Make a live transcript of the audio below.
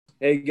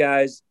Hey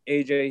guys,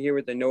 AJ here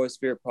with the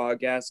Noosphere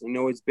podcast. I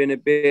know it's been a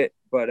bit,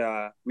 but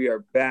we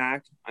are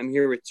back. I'm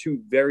here with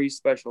two very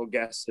special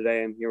guests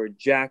today. I'm here with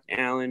Jack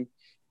Allen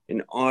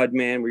and Odd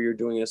Man, where you're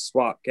doing a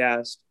swap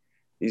cast.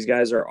 These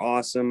guys are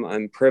awesome.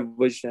 I'm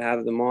privileged to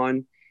have them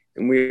on,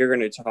 and we are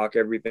going to talk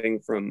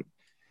everything from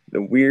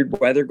the weird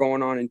weather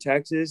going on in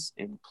Texas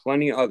and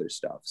plenty of other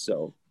stuff.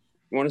 So,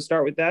 you want to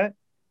start with that?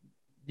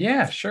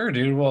 Yeah, sure,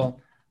 dude.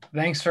 Well,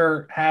 thanks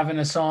for having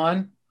us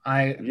on.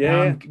 I Yeah,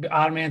 now yeah. I'm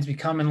Odd Man's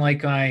becoming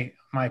like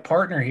my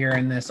partner here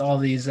in this all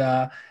these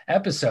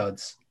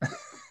episodes.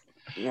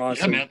 Yeah,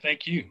 Awesome. man.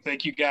 Thank you.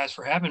 Thank you guys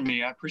for having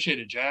me. I appreciate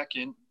it, Jack,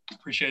 and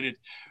appreciate it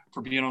for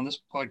being on this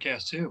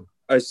podcast too.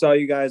 I saw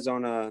you guys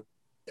on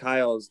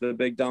Kyle's the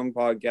Big Dumb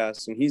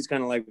podcast, and he's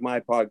kind of like my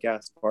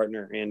podcast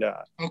partner. And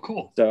Oh,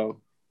 cool. so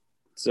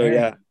so Very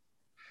yeah.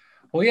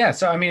 well, yeah.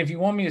 So I mean, if you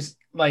want me to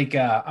like,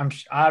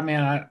 Odd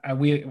Man.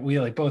 We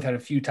like both had a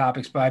few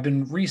topics, but I've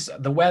been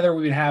the weather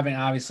we've been having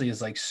obviously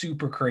is like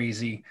super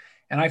crazy,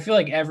 and I feel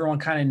like everyone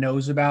kind of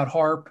knows about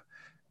HARP,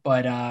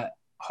 but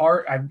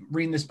HARP. I'm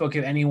reading this book.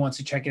 If anyone wants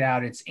to check it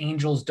out, it's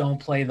Angels Don't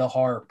Play the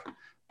Harp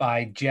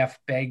by Jeff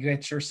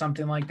Begich or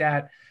something like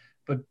that.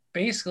 But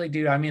basically,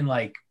 dude, I mean,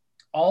 like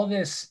all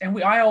this,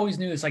 and I always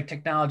knew this, like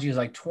technology is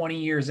like 20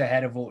 years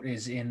ahead of what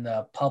is in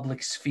the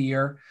public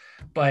sphere,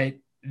 but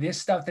this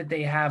stuff that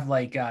they have,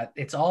 like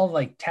it's all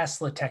like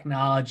Tesla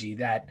technology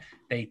that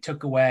they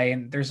took away.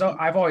 And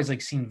I've always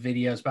like seen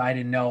videos, but I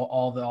didn't know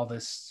all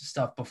this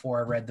stuff before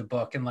I read the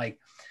book. And like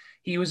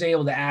he was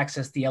able to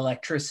access the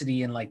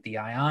electricity in like the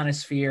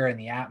ionosphere and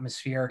the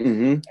atmosphere,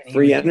 and he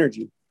Free was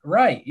energy.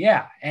 right,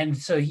 yeah. And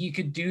so he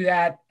could do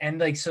that, and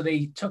like so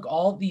they took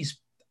all these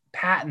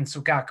patents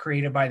that got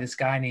created by this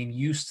guy named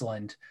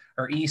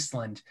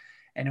Eastland,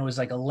 and it was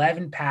like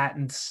 11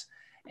 patents.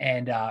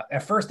 And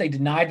at first they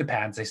denied the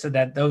patents. They said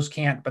that those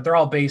can't, but they're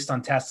all based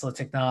on Tesla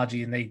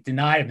technology, and they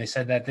denied them. They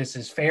said that this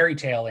is fairy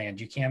tale land.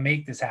 You can't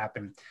make this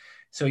happen.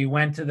 So he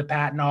went to the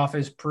patent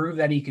office, proved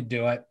that he could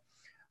do it.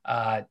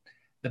 Uh,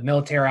 the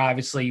military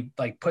obviously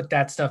like put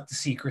that stuff to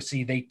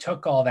secrecy. They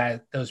took all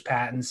those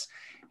patents,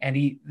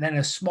 and then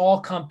a small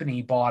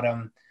company bought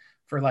them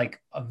for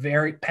like a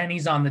very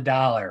pennies on the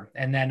dollar.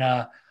 And then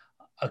a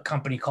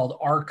company called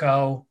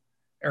Arco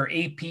or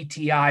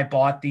APTI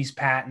bought these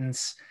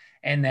patents,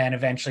 and then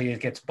eventually it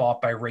gets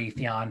bought by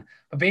Raytheon.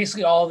 But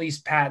basically, all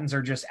these patents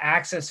are just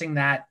accessing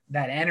that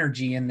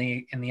energy in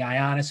the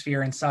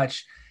ionosphere and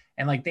such.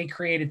 And like they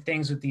created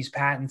things with these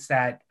patents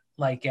that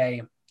like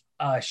a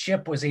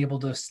ship was able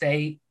to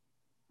stay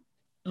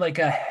like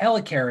a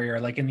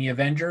helicarrier, like in the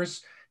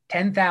Avengers,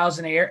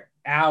 10,000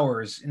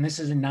 hours. And this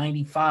is in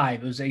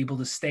 95. It was able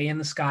to stay in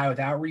the sky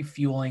without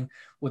refueling,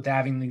 with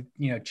having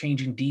the,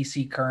 changing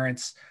DC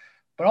currents.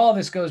 But all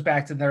this goes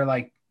back to their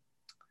like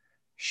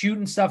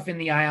shooting stuff in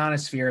the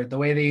ionosphere. The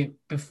way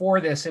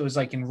before this, it was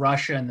like in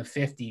Russia in the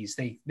 50s,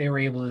 they were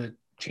able to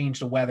change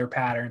the weather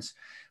patterns.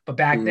 But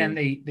back then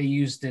Mm-hmm. they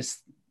used this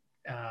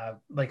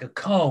like a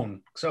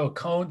cone. So a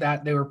cone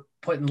that they were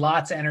putting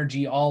lots of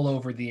energy all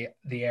over the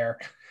air.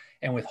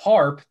 And with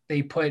HARP,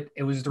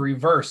 it was the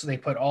reverse. So they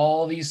put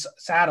all these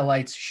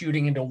satellites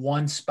shooting into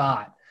one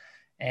spot,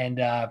 and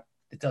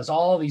it does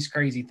all these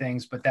crazy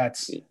things. But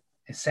that's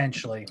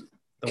essentially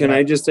the Can I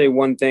weather. just say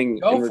one thing in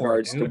Go for it,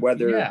 regards to dude.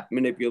 weather Yeah.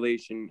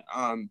 manipulation?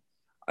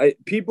 I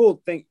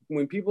people think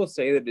when people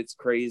say that it's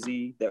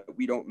crazy that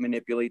we don't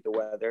manipulate the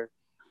weather,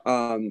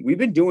 we've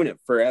been doing it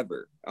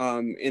forever.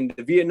 In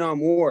the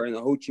Vietnam War and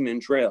the Ho Chi Minh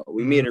Trail,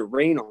 we Mhm. made it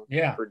rain on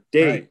Yeah. for Right.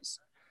 days.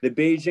 The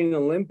Beijing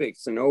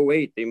Olympics in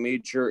 '08, they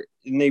made sure,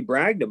 and they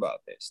bragged about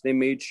this. They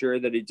made sure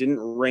that it didn't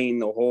rain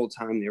the whole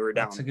time they were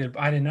That's down a there. good.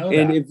 I didn't know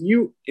And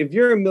that. if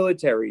you're a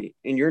military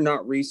and you're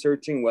not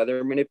researching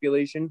weather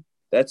manipulation,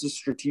 that's a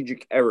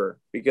strategic error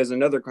because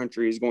another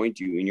country is going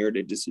to, and you're at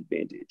a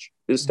disadvantage.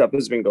 This stuff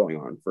has been going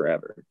on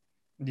forever.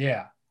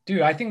 Yeah. Dude,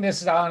 I think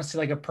this is honestly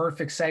like a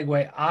perfect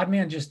segue.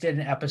 Oddman just did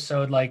an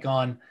episode like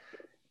on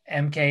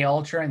MK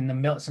Ultra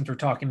and since we're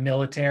talking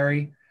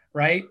military,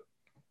 right?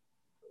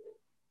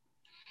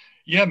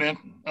 Yeah, man.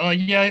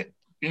 Yeah,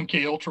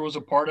 MK Ultra was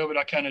a part of it.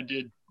 I kind of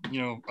did,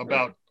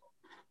 about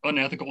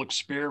unethical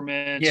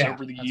experiments Yeah,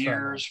 over the that's what I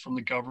meant. years from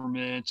the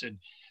government, and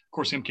of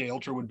course MK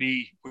Ultra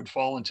would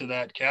fall into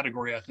that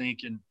category, I think.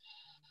 And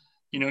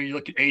you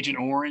look at Agent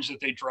Orange that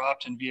they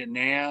dropped in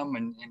Vietnam,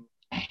 and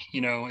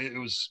it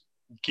was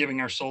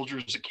giving our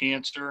soldiers a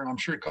cancer, and I'm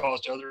sure it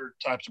caused other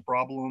types of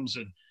problems.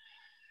 And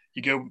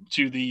you go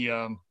to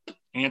the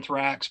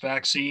anthrax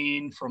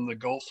vaccine from the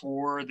Gulf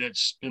War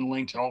that's been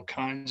linked to all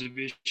kinds of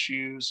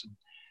issues. And it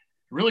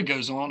really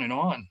goes on and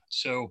on.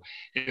 So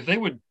if they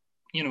would,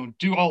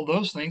 do all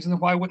those things, then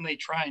why wouldn't they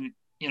try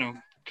and,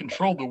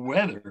 control the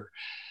weather?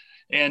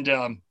 And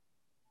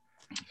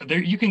there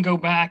you can go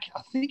back.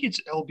 I think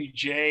it's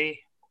LBJ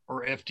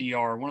or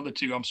FDR, one of the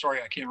two. I'm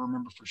sorry, I can't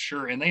remember for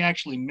sure. And they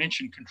actually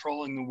mentioned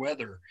controlling the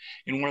weather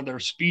in one of their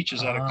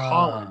speeches at a Ah,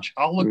 college.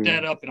 I'll look Mm.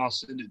 that up and I'll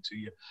send it to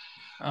you.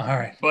 all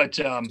right. But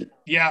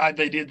yeah,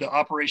 they did the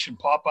Operation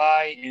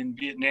Popeye in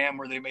Vietnam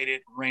where they made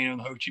it rain on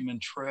the Ho Chi Minh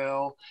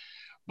Trail.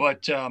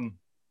 But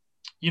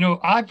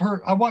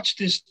I watched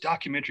this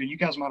documentary. You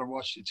guys might have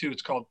watched it too.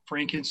 It's called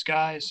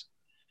Frankenskies.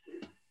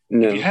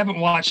 If you No. haven't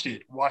watched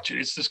it, watch it.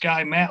 It's this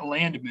guy Matt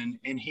Landman,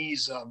 and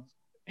he's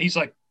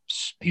like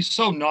he's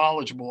so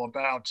knowledgeable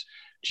about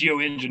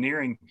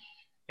geoengineering,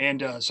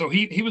 and so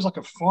he was like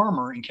a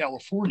farmer in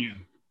California,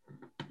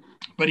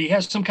 but he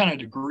has some kind of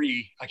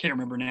degree. I can't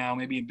remember now,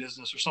 maybe in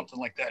business or something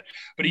like that.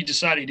 But he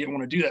decided he didn't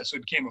want to do that, so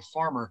he became a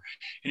farmer,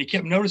 and he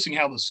kept noticing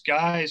how the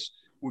skies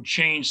would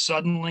change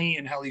suddenly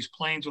and how these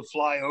planes would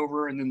fly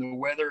over, and then the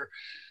weather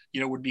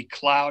would be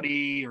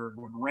cloudy or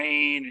would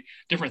rain,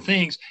 different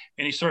things.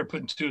 And he started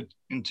putting two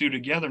and two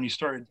together, and he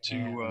started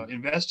to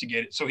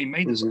investigate it. So he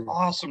made this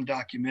awesome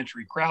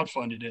documentary,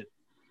 crowdfunded it.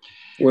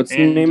 What's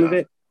the name of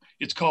it?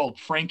 It's called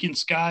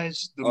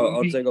Frankenskies, the I'll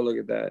movie. take a look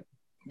at that.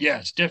 Yeah,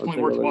 it's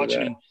definitely worth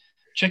watching. And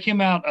check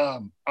him out.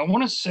 I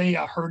want to say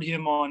I heard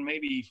him on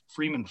maybe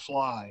Freeman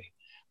Fly.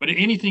 But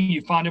anything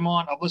you find him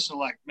on, I've listened to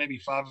like maybe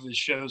 5 of his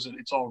shows, and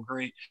it's all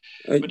great.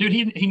 But dude,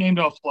 he named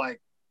off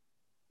like,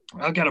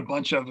 I've got a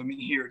bunch of them in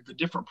here, the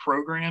different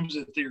programs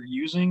that they're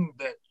using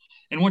that,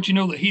 and once you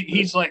know that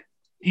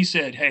he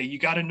said, hey, you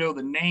got to know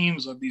the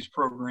names of these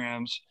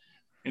programs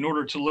in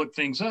order to look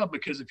things up,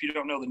 because if you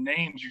don't know the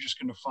names, you're just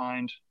going to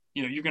find,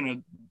 you're going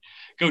to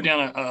go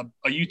down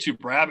a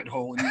YouTube rabbit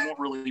hole, and you won't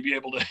really be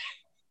able to.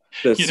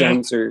 The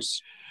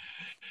sensors.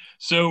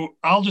 So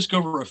I'll just go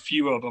over a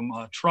few of them.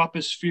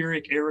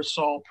 Tropospheric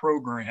Aerosol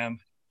Program,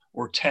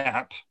 or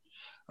TAP,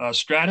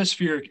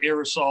 Stratospheric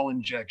Aerosol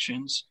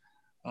Injections,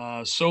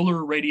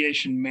 Solar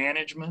Radiation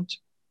Management.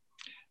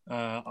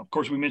 Of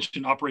course, we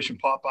mentioned Operation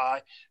Popeye,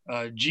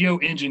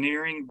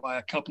 geoengineering by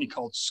a company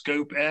called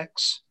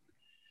ScopeX,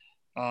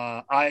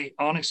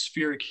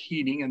 ionospheric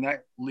heating, and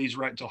that leads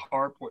right to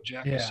HARP, what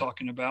Jack was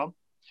talking about.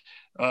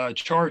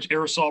 Charge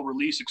Aerosol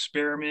Release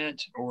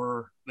Experiment,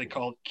 or they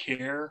call it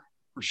CARE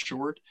for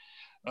short.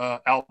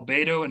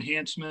 Albedo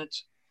Enhancement,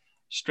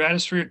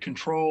 Stratospheric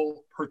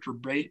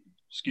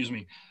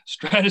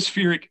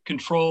Stratospheric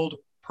Controlled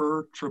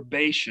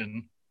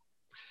Perturbation.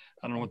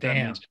 I don't know what that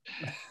means.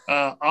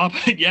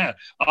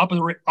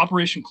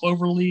 Operation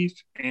Cloverleaf,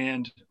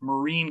 and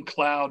Marine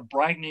Cloud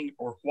Brightening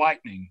or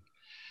Whitening.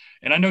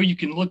 And I know you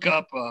can look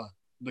up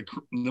the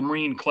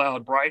Marine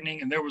Cloud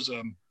Brightening, and there was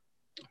an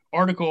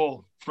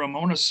article from, I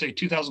want to say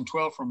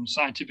 2012, from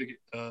Scientific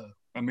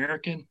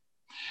American,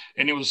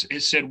 and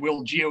it said,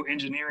 will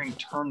geoengineering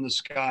turn the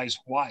skies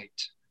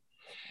white?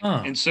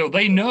 And so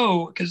they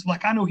know, because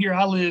like I know here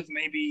I live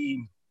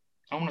maybe,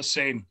 I want to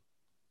say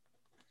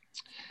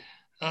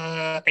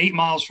 8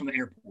 miles from the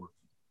airport,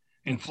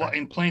 and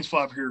planes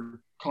fly over here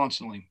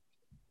constantly.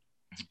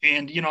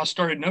 And I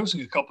started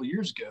noticing a couple of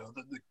years ago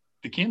that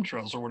the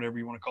chemtrails, or whatever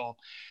you want to call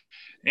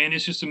them, and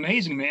it's just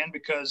amazing, man,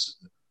 because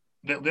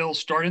they'll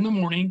start in the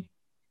morning,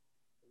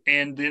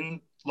 and then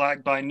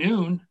like by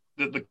noon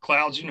the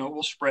clouds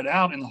will spread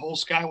out, and the whole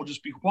sky will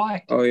just be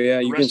white. Oh yeah,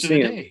 you can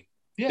see them.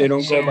 Yeah, they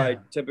don't go by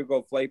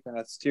typical flight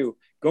paths too.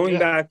 Going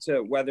back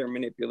to weather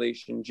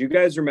manipulation, do you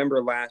guys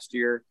remember last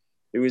year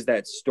there was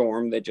that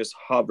storm that just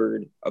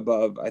hovered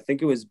above, I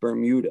think it was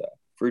Bermuda,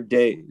 for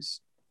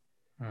days?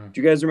 Do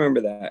you guys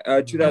remember that?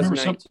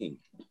 2019.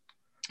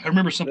 I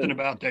remember something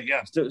about that.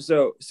 Yeah.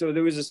 So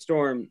there was a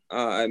storm.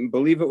 I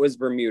believe it was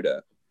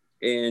Bermuda,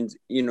 and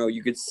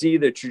you could see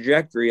the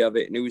trajectory of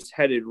it, and it was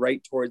headed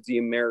right towards the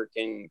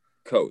American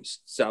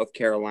coast, South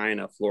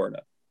Carolina,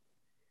 Florida.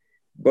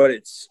 But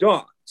it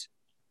stopped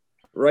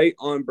right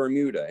on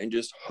Bermuda and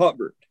just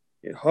hovered.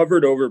 It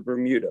hovered over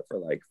Bermuda for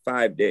like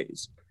 5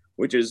 days,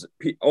 which is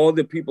all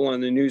the people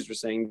on the news were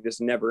saying this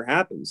never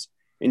happens.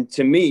 And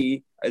to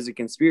me, as a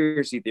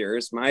conspiracy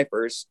theorist, my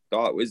first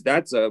thought was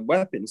that's a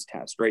weapons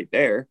test right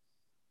there.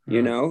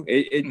 And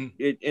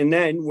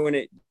then when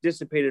it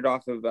dissipated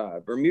off of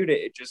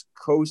Bermuda, it just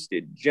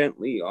coasted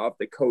gently off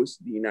the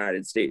coast of the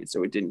United States,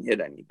 so it didn't hit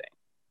anything.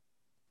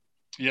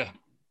 Yeah.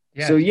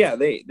 So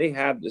they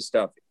have the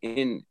stuff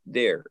in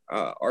their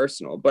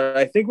arsenal. But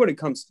I think when it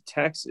comes to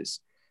Texas,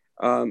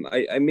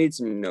 I made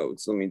some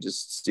notes. Let me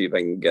just see if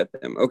I can get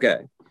them. Okay.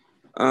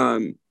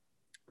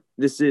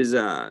 This is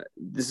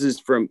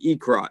from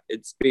ECROT.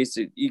 It's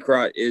basic.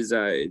 ECROT is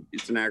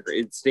it's an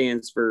acronym. It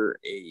stands for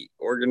a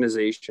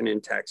organization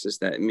in Texas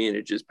that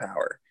manages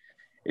power.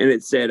 And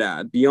it said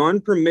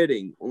beyond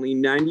permitting, only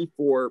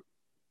 94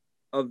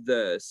 of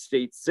the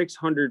state's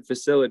 600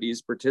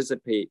 facilities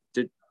participate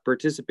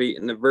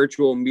in the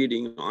virtual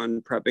meeting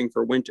on prepping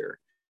for winter.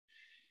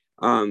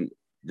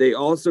 They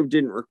also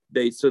didn't.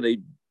 They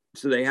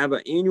have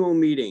an annual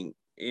meeting,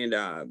 and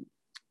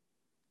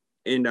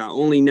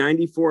only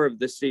 94 of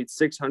the state's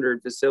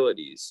 600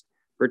 facilities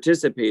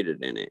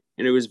participated in it,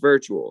 and it was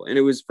virtual, and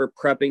it was for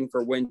prepping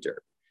for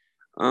winter.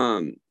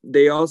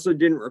 They also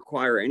didn't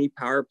require any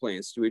power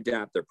plants to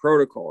adapt their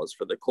protocols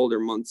for the colder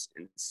months,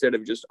 instead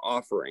of just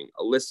offering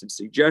a list of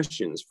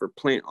suggestions for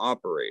plant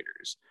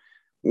operators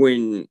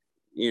when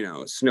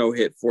snow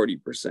hit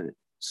 40%.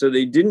 So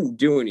they didn't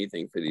do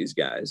anything for these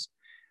guys.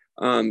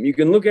 You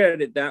can look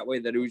at it that way,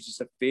 that it was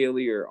just a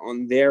failure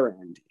on their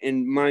end.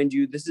 And mind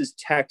you, this is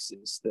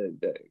Texas,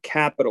 the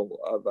capital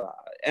of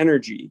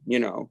energy.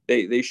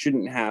 They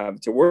shouldn't have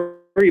to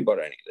worry about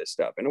any of this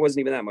stuff. And it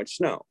wasn't even that much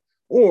snow.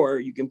 Or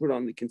you can put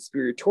on the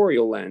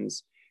conspiratorial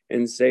lens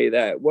and say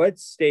that what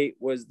state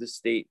was the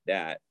state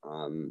that,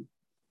 kind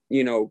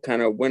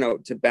of went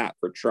out to bat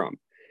for Trump?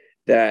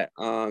 That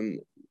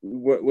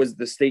what was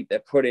the state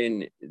that put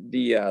in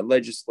the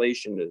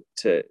legislation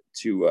to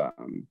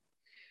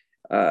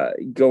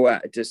go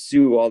at to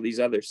sue all these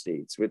other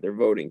states with their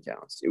voting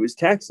counts? It was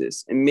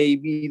Texas. And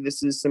maybe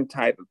this is some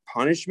type of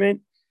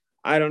punishment.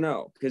 I don't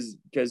know, because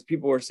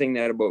people were saying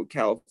that about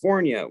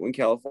California when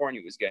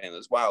California was getting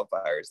those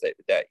wildfires,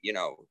 that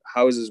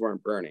houses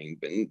weren't burning,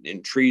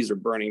 and trees are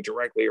burning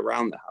directly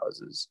around the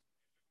houses.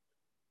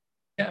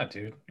 Yeah,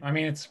 dude. I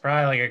mean, it's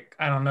probably like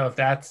I don't know if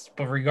that's,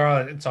 but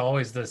regardless, it's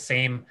always the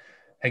same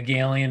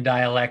Hegelian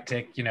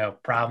dialectic,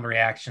 problem,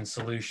 reaction,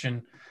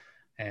 solution.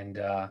 And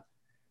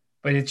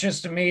but it's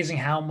just amazing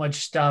how much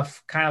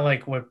stuff, kind of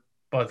like what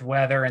both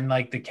weather and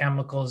like the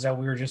chemicals that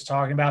we were just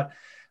talking about.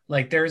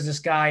 Like there's this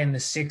guy in the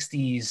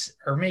 60s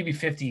or maybe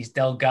 50s,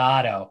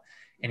 Delgado,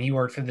 and he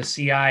worked for the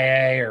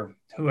CIA or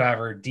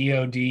whoever,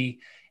 DOD,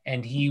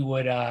 and he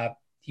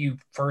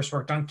first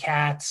worked on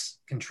cats,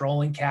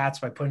 controlling cats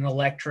by putting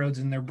electrodes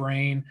in their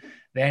brain.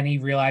 Then he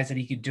realized that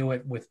he could do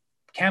it with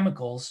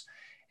chemicals.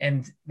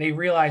 And they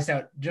realized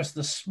that just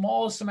the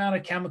smallest amount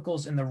of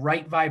chemicals and the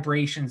right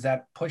vibrations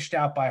that pushed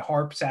out by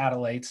HAARP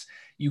satellites,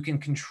 you can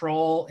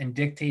control and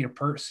dictate a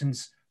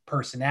person's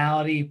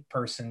personality,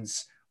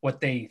 what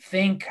they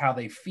think, how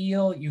they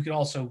feel. You can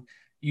also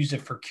use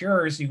it for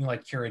cures. You can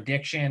like cure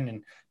addiction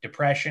and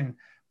depression,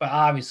 but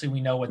obviously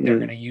we know what they're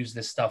going to use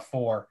this stuff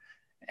for.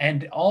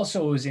 And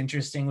also what was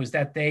interesting was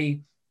that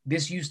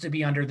this used to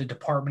be under the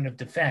Department of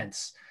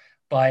Defense,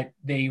 but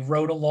they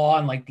wrote a law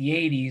in like the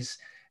 80s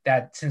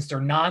that since they're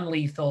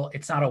non-lethal,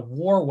 it's not a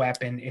war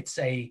weapon, it's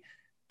a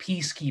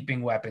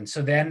peacekeeping weapon.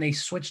 So then they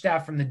switched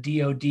out from the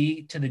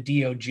DOD to the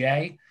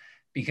DOJ,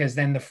 because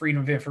then the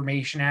Freedom of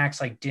Information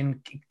Acts like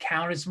didn't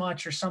count as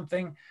much or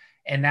something.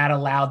 And that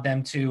allowed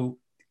them to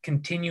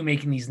continue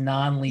making these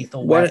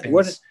non-lethal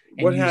weapons.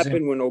 What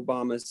happened when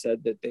Obama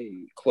said that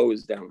they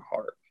closed down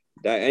HAARP?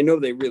 I know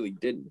they really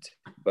didn't,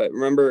 but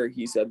remember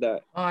he said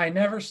that. Oh, I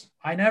never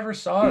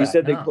saw that. He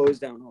said they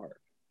closed down HAARP,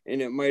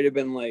 and it might have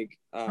been like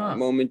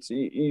moments.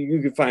 You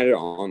could find it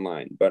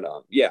online, but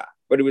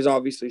but it was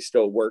obviously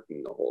still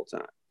working the whole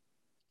time.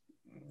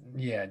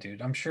 Yeah,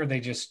 dude, I'm sure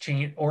they just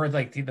changed, or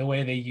like the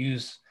way they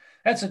use.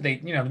 That's what they,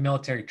 the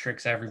military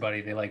tricks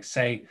everybody. They like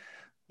say,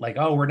 like,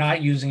 oh, we're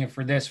not using it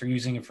for this, we're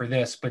using it for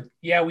this. But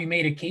yeah, we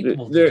made it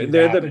capable to do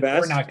they're that, the but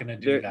best. We're not going to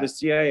do that. The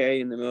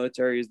CIA and the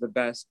military is the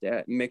best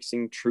at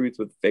mixing truth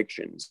with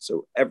fiction.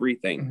 So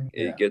everything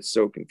it gets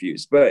so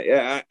confused. But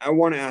I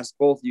want to ask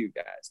both you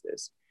guys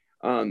this.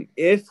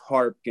 If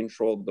HAARP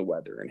controlled the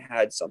weather and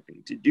had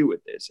something to do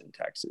with this in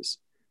Texas,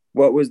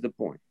 what was the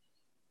point?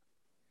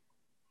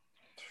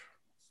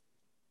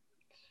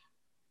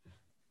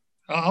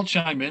 I'll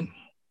chime in.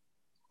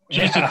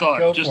 Just a thought.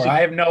 Go for it. I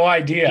have no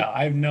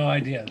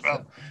idea.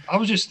 So. I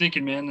was just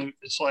thinking, man,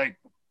 it's like,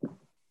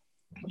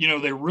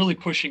 they're really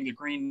pushing the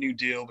Green New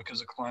Deal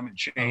because of climate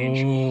change.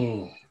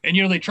 Ooh.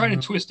 And, they try to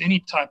twist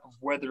any type of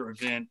weather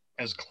event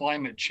as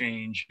climate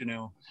change,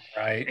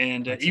 Right.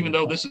 And even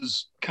though this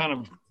is kind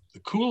of the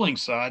cooling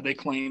side, they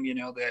claim,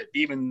 that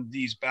even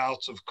these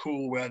bouts of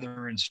cool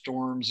weather and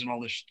storms and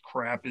all this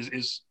crap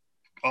is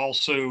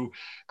also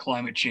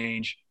climate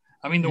change.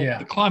 I mean,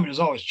 the climate is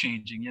always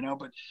changing,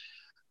 but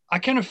I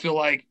kind of feel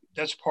like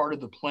that's part of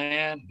the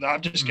plan.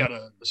 I've just got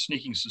a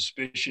sneaking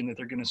suspicion that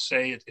they're going to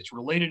say it's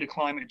related to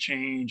climate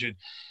change. And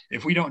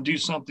if we don't do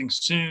something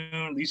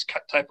soon, these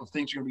type of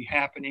things are going to be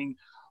happening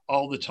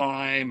all the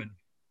time. And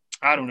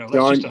I don't know.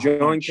 That's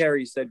John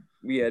Kerry said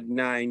we had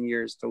 9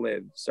 years to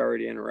live. Sorry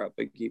to interrupt,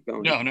 but keep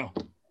going. No.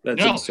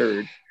 That's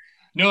absurd.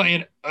 No,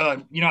 and,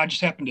 I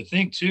just happened to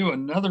think, too,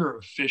 another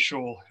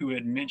official who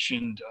had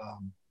mentioned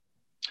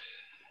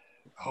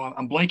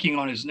I'm blanking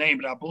on his name,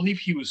 but I believe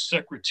he was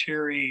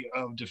Secretary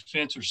of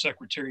Defense or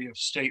Secretary of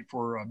State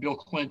for Bill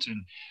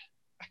Clinton.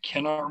 I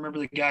cannot remember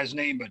the guy's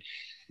name, but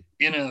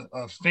in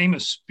a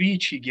famous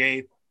speech he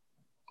gave,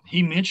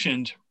 he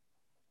mentioned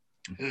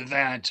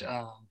that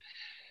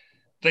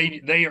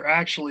they are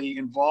actually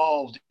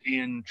involved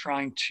in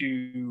trying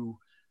to,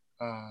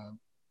 I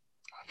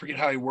forget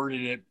how he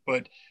worded it,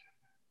 but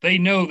they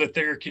know that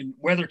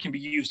weather can be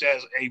used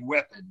as a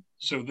weapon.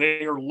 So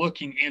they are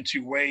looking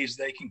into ways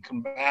they can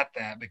combat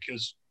that,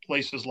 because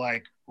places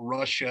like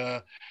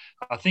Russia,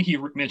 I think he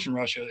mentioned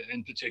Russia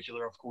in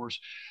particular, of course,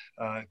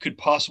 could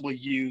possibly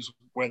use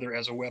weather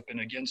as a weapon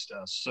against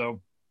us.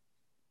 So,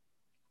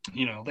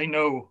 they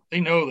know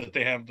that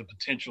they have the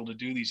potential to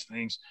do these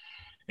things.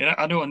 And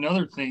I know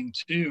another thing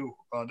too,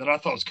 that I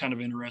thought was kind of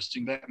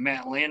interesting, that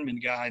Matt Landman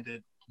guy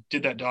that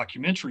did that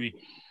documentary,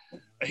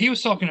 he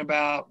was talking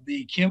about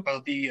the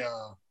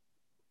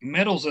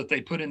metals that they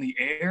put in the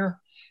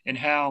air, and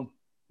how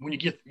when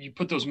you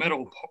put those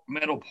metal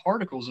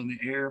particles in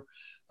the air,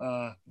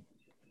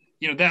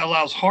 that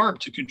allows HARP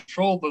to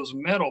control those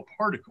metal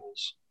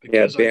particles.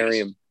 Because,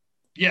 barium.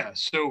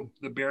 So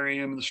the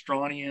barium, the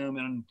strontium,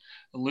 and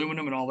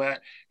aluminum and all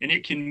that, and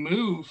it can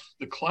move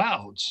the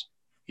clouds,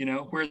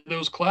 where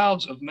those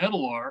clouds of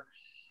metal are.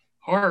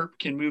 HARP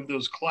can move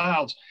those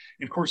clouds.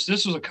 And of course,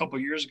 this was a couple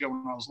of years ago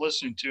when I was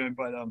listening to him,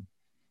 but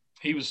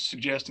he was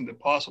suggesting that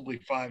possibly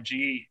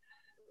 5G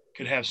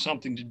could have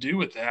something to do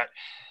with that.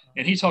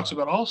 And he talks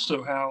about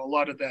also how a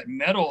lot of that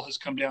metal has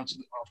come down to,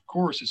 of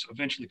course, it's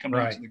eventually come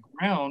down to the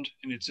ground,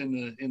 and it's in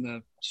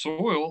the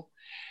soil.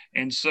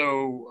 And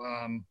so,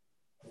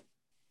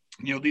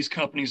 these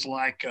companies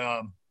like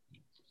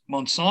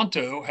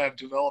Monsanto have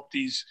developed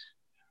these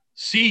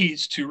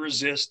seeds to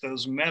resist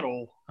those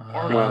metal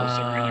particles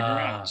that are in the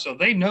ground. So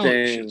they know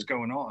that shit's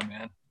going on,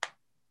 man.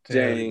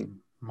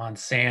 Dang.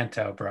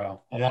 Monsanto,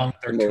 bro. Along with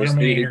their the most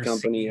Terminator hated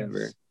company seeds.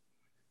 ever.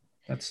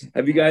 That's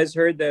Have you guys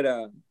heard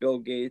that Bill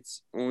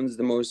Gates owns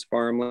the most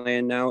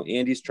farmland now,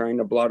 and he's trying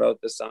to blot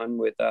out the sun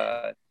with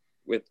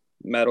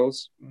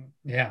metals?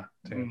 Yeah,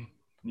 dude.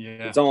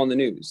 Yeah, it's all in the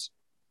news.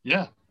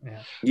 Yeah.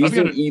 He's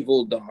an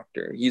evil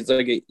doctor. He's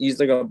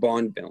like a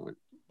Bond villain.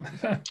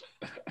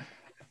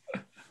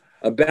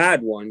 A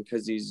bad one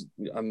because he's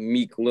a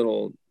meek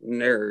little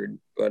nerd,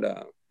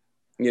 but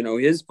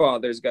his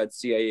father's got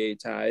CIA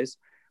ties.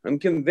 I'm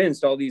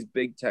convinced all these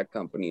big tech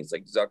companies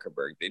like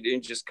Zuckerberg, they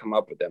didn't just come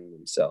up with them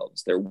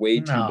themselves. They're way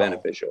too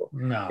beneficial.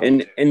 No.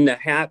 And the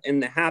half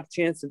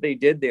chance that they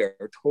did, they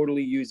are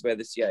totally used by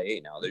the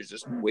CIA now. There's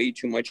just way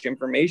too much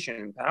information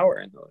and power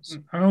in those.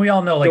 I mean, we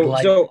all know I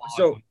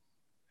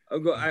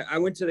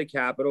went to the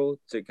Capitol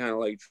to kind of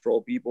like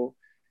troll people,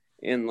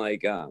 and I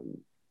got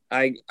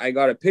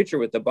a picture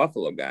with the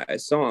Buffalo guy. I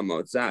saw him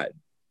outside.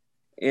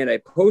 And I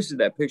posted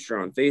that picture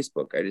on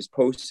Facebook. I just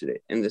posted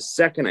it. And the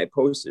second I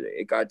posted it,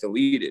 it got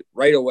deleted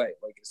right away.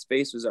 Like his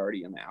face was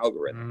already in the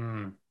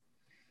algorithm.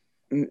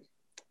 And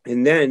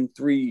then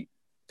 3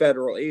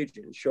 federal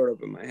agents showed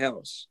up at my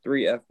house.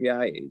 3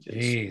 FBI agents.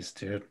 Jeez,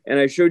 dude. And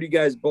I showed you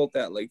guys both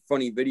that like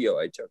funny video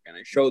I took. And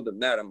I showed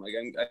them that. I'm like,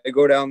 I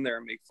go down there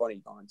and make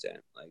funny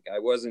content. Like I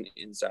wasn't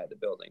inside the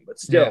building. But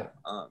still,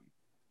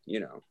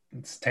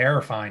 It's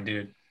terrifying,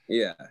 dude.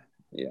 Yeah.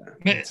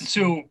 Man,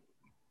 so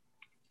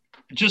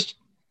just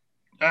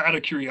out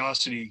of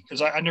curiosity,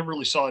 because I never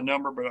really saw a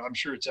number, but I'm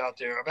sure it's out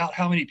there, about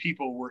how many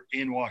people were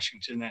in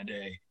Washington that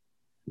day.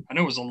 I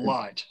know it was a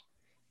lot.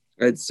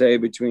 I'd say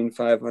between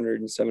 500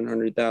 and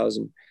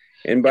 700,000.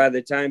 And by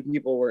the time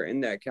people were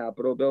in that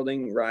Capitol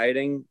building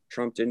rioting,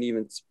 Trump didn't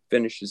even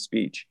finish his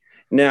speech.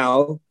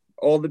 Now,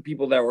 all the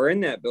people that were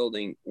in that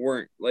building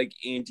weren't like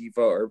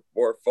Antifa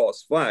or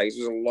false flags.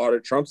 There's a lot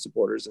of Trump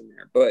supporters in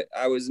there. But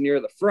I was near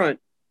the front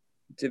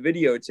to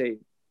videotape.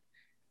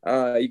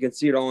 You can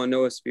see it all on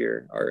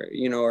Noosphere,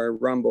 our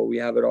Rumble. We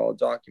have it all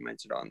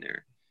documented on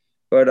there.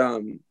 But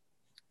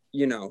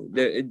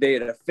they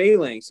had a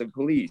phalanx of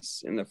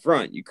police in the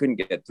front. You couldn't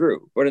get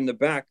through. But in the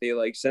back, they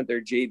sent their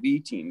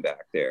JV team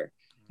back there,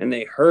 and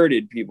they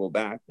herded people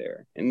back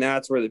there, and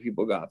that's where the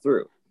people got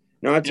through.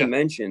 Not to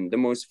mention the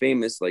most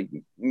famous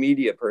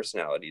media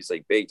personalities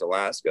like Baked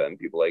Alaska and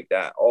people like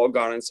that all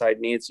got inside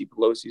Nancy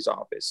Pelosi's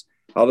office.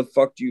 How the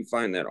fuck do you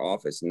find that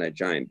office in that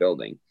giant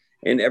building?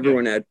 And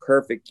everyone had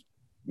perfect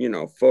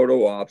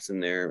photo ops in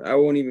there. I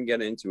won't even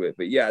get into it,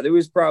 but yeah, there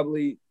was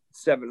probably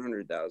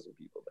 700,000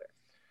 people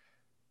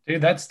there.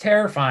 Dude, that's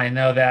terrifying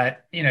though,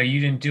 that, you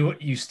didn't do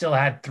it. You still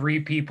had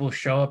 3 people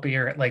show up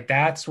here. Like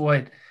that's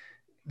what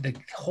the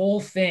whole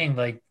thing,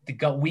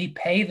 we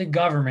pay the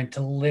government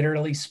to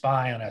literally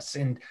spy on us.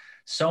 And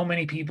so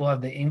many people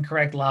have the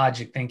incorrect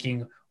logic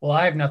thinking, well,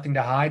 I have nothing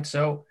to hide.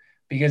 So,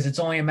 because it's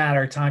only a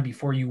matter of time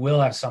before you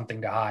will have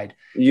something to hide.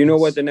 You know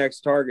what the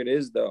next target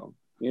is though?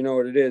 You know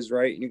what it is,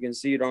 right? You can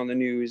see it on the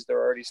news.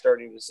 They're already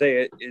starting to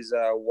say it is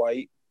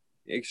white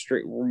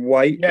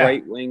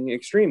right-wing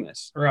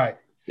extremists. Right.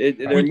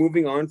 They're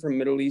moving on from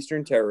Middle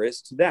Eastern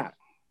terrorists to that.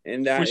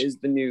 And that is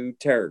the new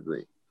terror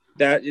group.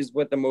 That is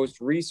what the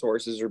most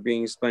resources are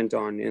being spent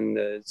on in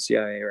the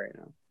CIA right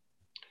now.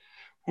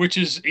 Which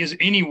is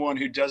anyone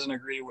who doesn't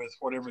agree with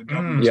whatever the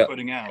government's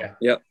putting out.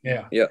 Yeah.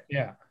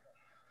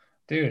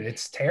 Dude,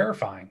 it's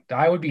terrifying.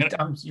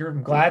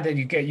 I'm glad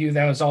that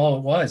that was all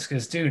it was.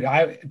 Cause dude,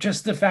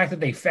 just the fact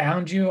that they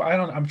found you,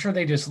 I'm sure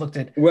they just looked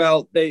at.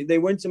 Well, they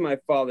went to my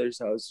father's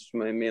house,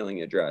 my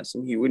mailing address,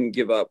 and he wouldn't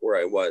give up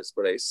where I was.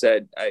 But I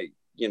said, I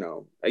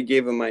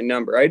gave him my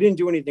number. I didn't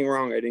do anything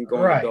wrong. I didn't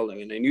go in the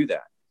building, and I knew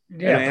that.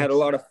 Yeah. And I had a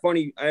lot of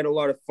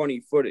funny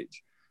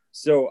footage.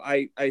 So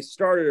I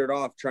started it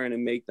off trying to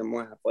make them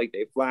laugh. Like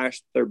they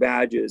flashed their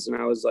badges. And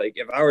I was like,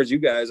 if I was you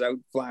guys, I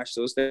would flash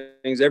those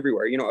things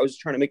everywhere. I was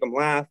trying to make them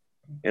laugh.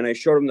 And I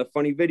showed them the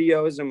funny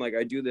videos. I'm like,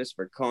 I do this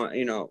for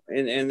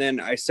and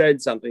then I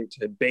said something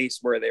to base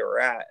where they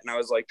were at. And I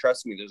was like,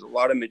 trust me, there's a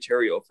lot of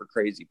material for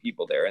crazy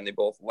people there. And they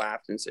both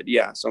laughed and said,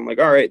 yeah. So I'm like,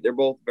 all right, they're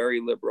both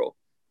very liberal.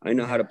 I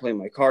know how to play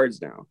my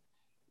cards now.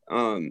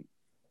 And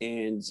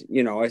I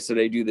said,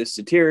 I do this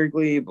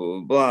satirically, blah,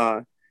 blah,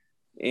 blah.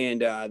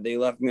 And they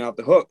left me off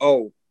the hook.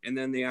 Oh, and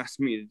then they asked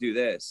me to do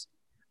this.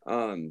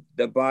 The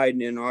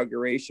Biden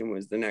inauguration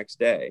was the next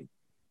day.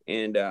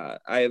 and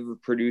I have a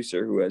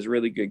producer who has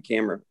really good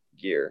camera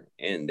gear,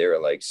 and they were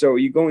like, "So are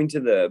you going to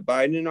the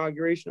Biden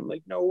inauguration?" I'm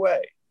like, "No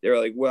way." They're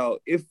like, "Well,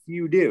 if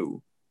you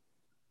do,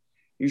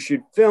 you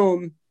should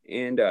film,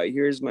 and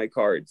here's my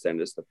card.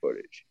 Send us the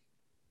footage."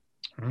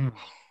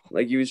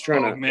 Like he was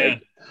trying to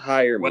like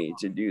hire me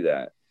to do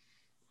that.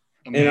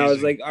 Amazing.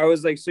 And I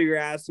was like, "So you're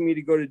asking me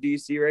to go to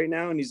DC right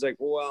now?" And he's like,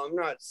 "Well, I'm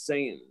not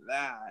saying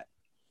that."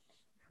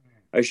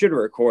 I should have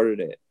recorded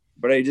it,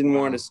 but I didn't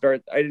want to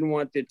start. I didn't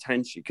want the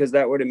tension because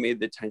that would have made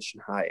the tension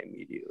high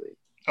immediately.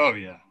 Oh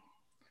yeah,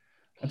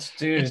 it's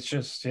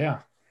just Go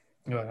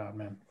ahead,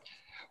 man.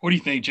 What do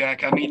you think,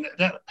 Jack? I mean,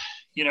 that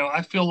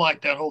I feel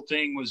like that whole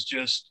thing was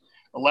just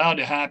allowed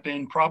to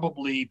happen,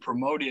 probably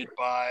promoted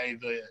by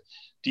the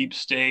deep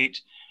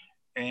state,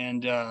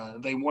 and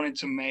they wanted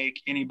to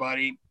make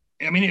anybody.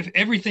 I mean, if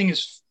everything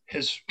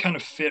has kind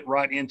of fit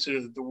right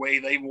into the way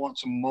they want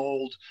to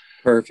mold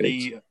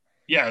the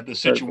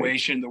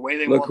situation, the way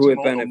they want to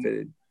mold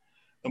benefited.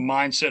 The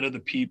mindset of the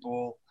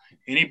people.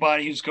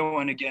 Anybody who's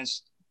going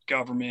against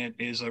government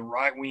is a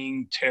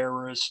right-wing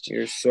terrorist.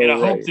 You're so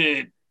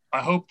right. I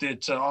hope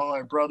that all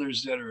our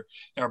brothers that are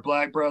our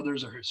Black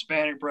brothers, our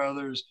Hispanic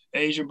brothers,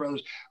 Asian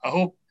brothers, I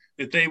hope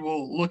that they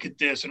will look at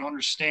this and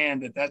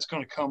understand that that's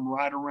going to come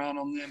right around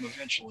on them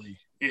eventually.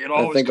 It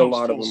always comes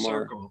full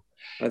circle.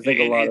 I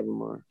think a lot of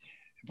them are.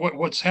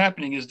 What's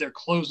happening is they're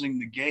closing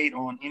the gate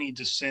on any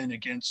dissent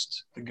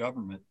against the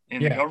government,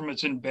 and the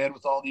government's in bed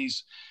with all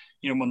these,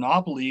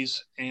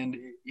 monopolies, and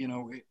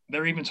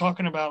they're even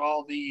talking about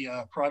all the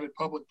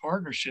private-public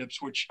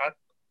partnerships, which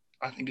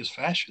I think is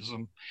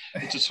fascism.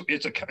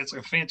 It's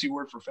a fancy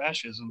word for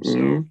fascism.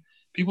 So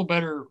people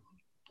better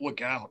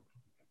look out,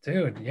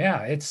 dude.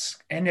 Yeah, it's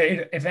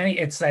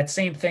that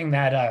same thing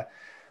that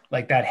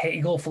like that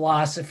Hegel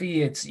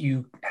philosophy. It's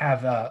you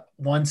have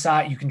one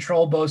side, you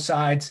control both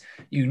sides.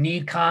 You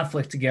need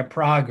conflict to get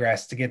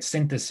progress, to get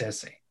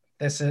synthesis.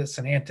 This is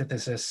an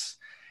antithesis,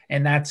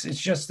 and it's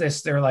just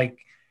this. They're like,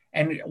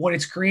 and what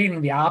it's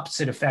creating the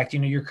opposite effect.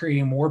 You're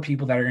creating more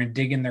people that are going to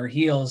dig in their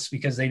heels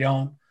because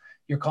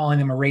you're calling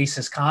them a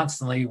racist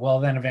constantly. Well,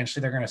 then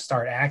eventually they're going to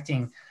start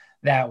acting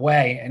that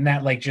way, and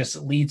that like just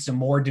leads to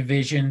more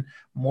division,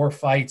 more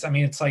fights. I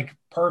mean, it's like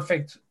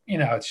perfect.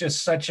 It's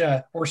just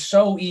we're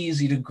so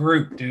easy to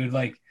group, dude.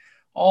 Like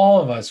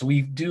all of us,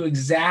 we do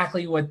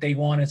exactly what they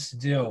want us to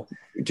do.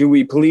 Do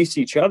we police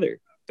each other?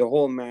 The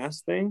whole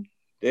mask thing,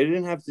 they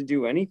didn't have to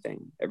do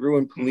anything.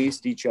 Everyone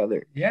policed each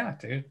other. Yeah,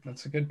 dude.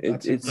 That's a good.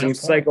 It's some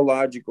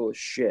psychological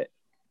shit.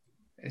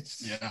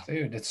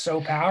 Dude, it's so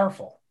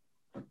powerful.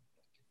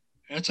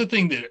 That's a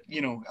thing that,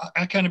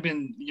 I kind of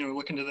been,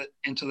 looking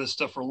into this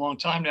stuff for a long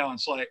time now.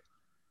 It's like,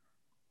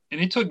 and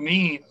it took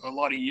me a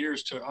lot of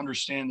years to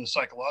understand the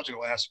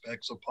psychological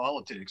aspects of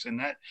politics. And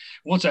that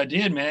once I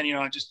did, man,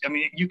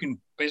 you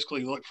can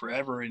basically look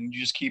forever and you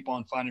just keep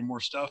on finding more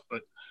stuff.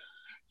 But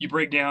you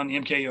break down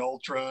MK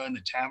Ultra and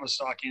the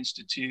Tavistock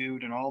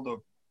Institute and all the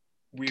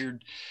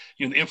weird,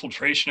 the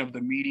infiltration of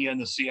the media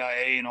and the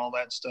CIA and all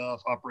that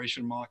stuff,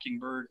 Operation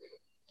Mockingbird.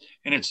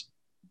 And it's,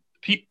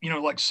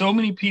 like so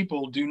many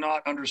people do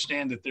not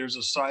understand that there's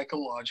a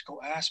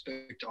psychological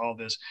aspect to all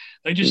this.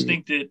 They just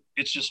think that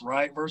it's just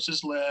right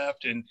versus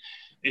left, and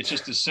it's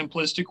just a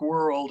simplistic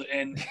world,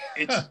 and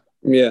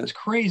it's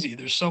crazy.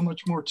 There's so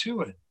much more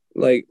to it.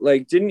 Like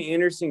didn't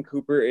Anderson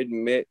Cooper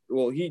admit?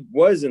 Well, he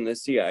was in the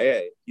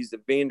CIA. He's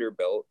at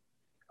Vanderbilt,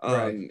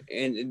 and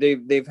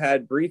they've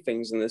had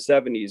briefings in the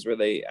 70s where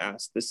they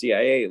asked the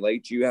CIA,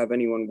 like, "Do you have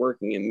anyone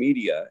working in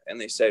media?" And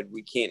they said,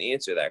 "We can't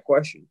answer that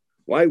question."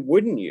 Why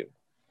wouldn't you?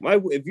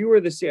 If you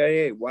were the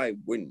CIA, why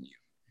wouldn't you?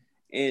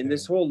 And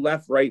this whole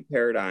left-right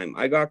paradigm,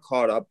 I got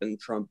caught up in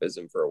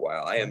Trumpism for a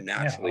while. I am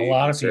naturally a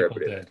lot conservative.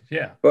 Of people did.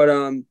 Yeah. But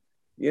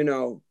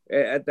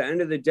at the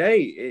end of the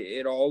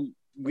day,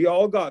 we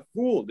all got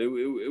fooled.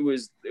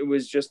 It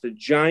was just a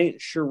giant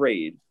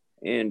charade,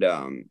 and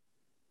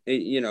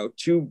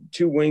two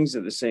wings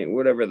of the same,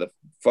 whatever the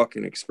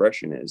fucking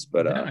expression is.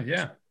 But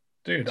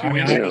dude, two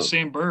wings of the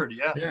same bird.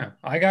 Yeah.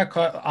 I got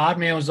caught. Odd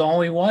Man was the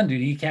only one,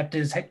 dude. He kept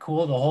his head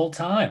cool the whole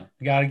time.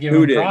 You got to give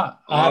him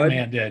props. Odd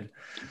Man did.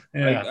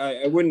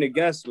 Yeah. I wouldn't have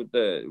guessed with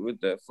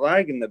the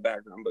flag in the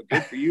background, but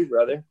good for you,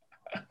 brother.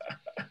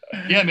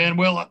 Yeah, man.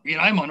 Well,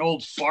 I'm an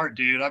old fart,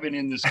 dude. I've been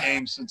in this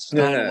game since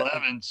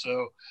 9/11.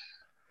 So,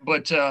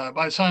 but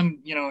by the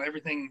time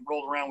everything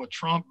rolled around with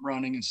Trump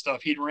running and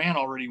stuff, he'd ran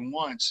already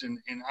once, and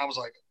I was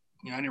like,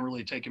 I didn't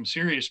really take him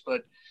serious,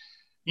 but.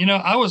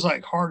 I was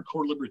like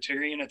hardcore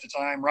libertarian at the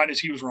time. Right as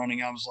he was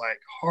running, I was like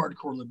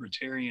hardcore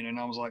libertarian. And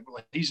I was like, well,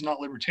 he's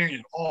not libertarian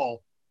at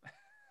all,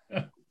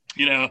 and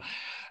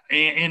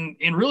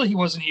really he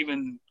wasn't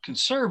even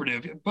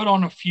conservative, but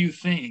on a few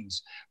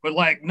things, but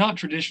like not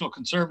traditional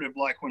conservative,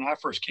 like when I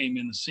first came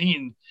in the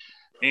scene,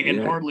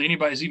 and hardly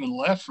anybody's even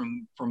left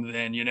from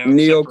then,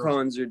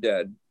 Neocons are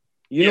dead.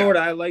 You know what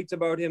I liked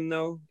about him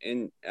though?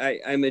 And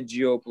I'm a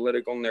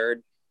geopolitical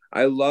nerd.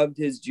 I loved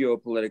his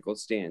geopolitical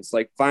stance.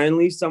 Like,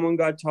 finally, someone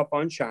got tough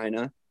on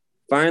China.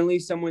 Finally,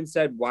 someone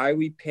said, why are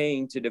we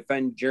paying to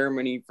defend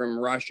Germany from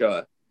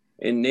Russia?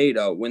 in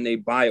NATO when they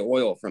buy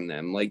oil from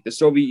them. Like the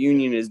Soviet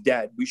Union is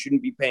dead. We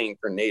shouldn't be paying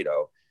for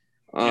NATO.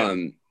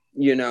 I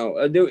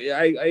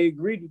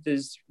agreed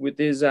with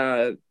his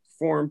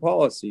foreign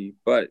policy,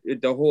 but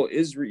the whole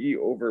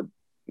Israel over,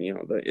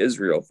 the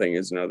Israel thing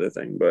is another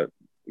thing. But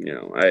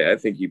I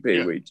think he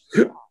paid way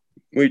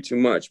too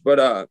much. But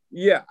I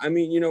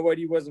mean, you know what?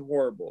 He wasn't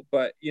horrible,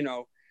 but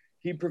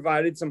he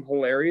provided some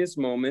hilarious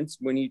moments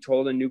when he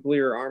told a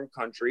nuclear armed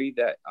country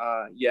that,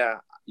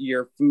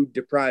 your food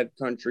deprived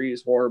country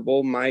is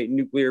horrible. My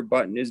nuclear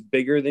button is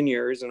bigger than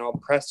yours, and I'll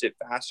press it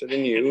faster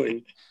than you.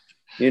 And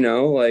I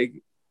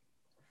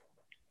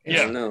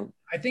don't know.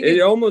 I think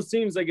it almost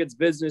seems like it's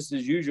business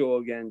as usual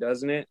again,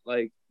 doesn't it?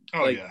 The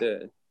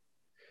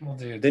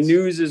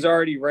news is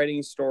already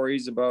writing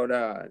stories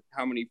about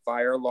how many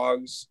fire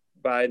logs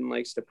Biden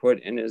likes to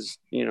put in his,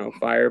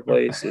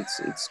 fireplace.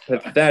 It's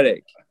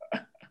pathetic.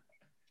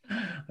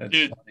 That's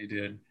funny,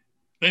 dude.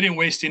 They didn't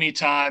waste any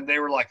time. They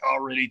were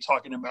already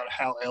talking about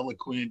how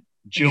eloquent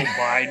Jill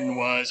Biden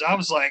was. I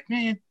was like,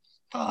 man,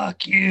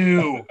 fuck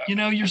you.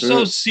 You're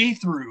so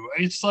see-through.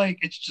 It's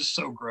just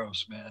so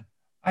gross, man.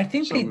 I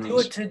think they do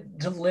it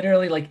to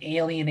literally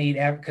alienate,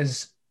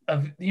 because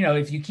of,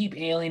 if you keep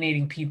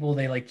alienating people,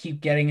 they keep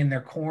getting in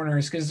their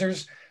corners, because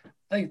there's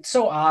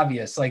so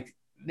obvious,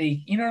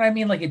 they, you know what I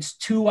mean? It's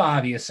too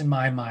obvious in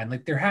my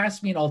mind. There has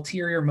to be an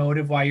ulterior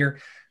motive why you're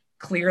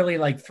clearly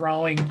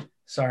throwing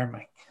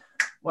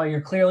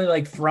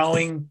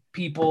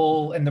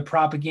people and the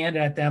propaganda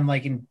at them,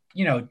 and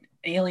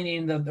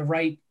alienating the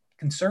right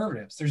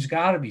conservatives. There's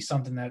got to be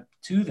something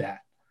to that.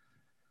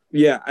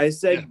 Yeah, I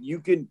said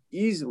you could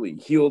easily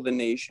heal the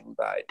nation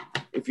by,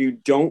 if you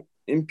don't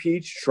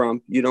impeach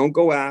Trump, you don't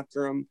go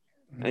after him,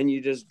 and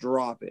you just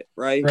drop it,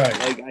 right?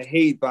 I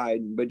hate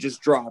Biden, but just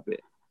drop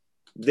it.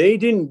 They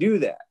didn't do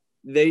that.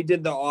 They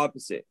did the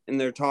opposite, and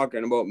they're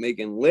talking about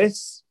making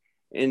lists,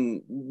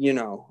 and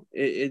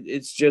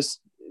it's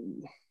just.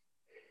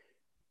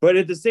 But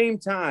at the same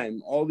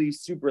time, all these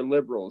super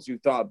liberals who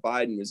thought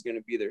Biden was going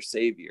to be their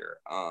savior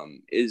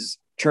is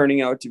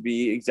turning out to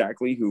be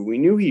exactly who we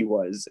knew he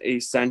was, a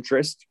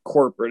centrist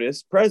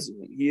corporatist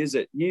president. He is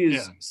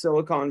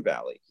Silicon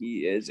Valley.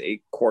 He is a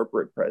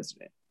corporate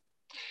president.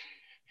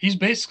 He's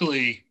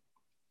basically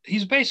a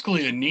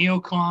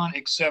neocon,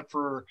 except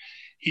for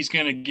he's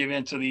going to give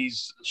into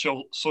these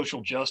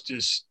social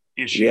justice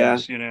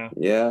issues.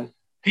 Yeah.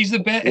 He's the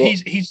best. Well,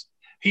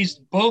 he's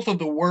both of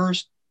the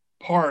worst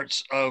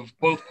parts of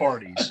both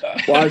parties.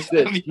 Watch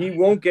this. He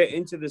won't get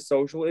into the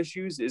social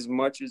issues as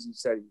much as he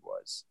said he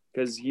was,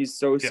 because he's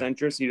so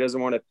centrist. He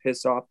doesn't want to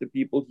piss off the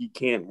people he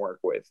can't work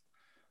with.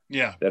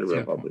 Yeah, that are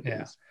Republicans.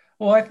 Yeah.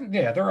 Well, I think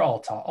they're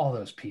all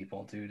those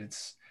people, dude.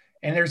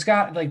 And there's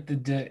got I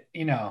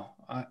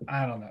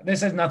don't know.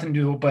 This has nothing to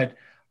do, but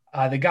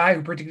the guy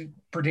who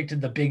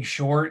predicted the Big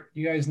Short,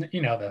 you guys,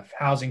 the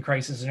housing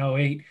crisis in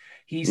 2008.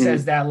 He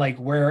says that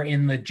we're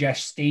in the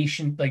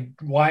gestation,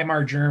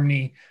 Weimar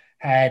Germany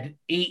had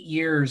 8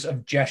 years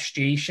of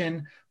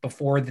gestation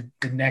before the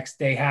next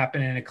day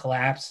happened and it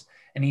collapsed.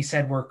 And he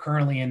said we're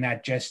currently in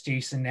that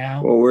gestation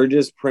now. Well, we're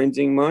just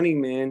printing money,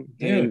 man.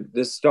 Dude. And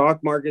the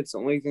stock market's the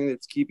only thing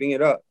that's keeping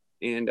it up.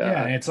 And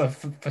and it's a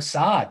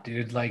facade,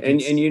 dude.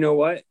 And you know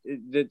what?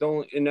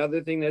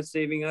 Another thing that's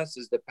saving us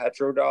is the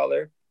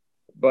petrodollar.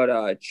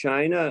 But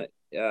China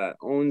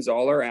owns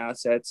all our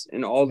assets,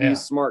 and all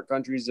these smart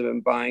countries have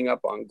been buying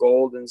up on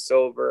gold and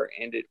silver.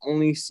 And it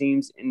only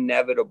seems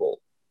inevitable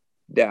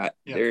that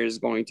there is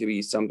going to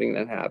be something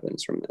that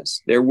happens from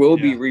this. There will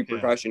be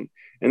repercussion.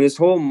 And this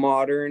whole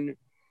modern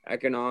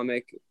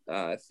economic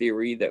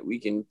theory that we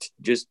can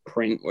just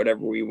print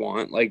whatever we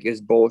want, is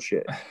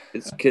bullshit.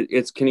 It's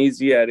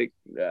Keynesiatic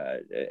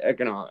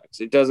economics.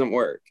 It doesn't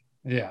work.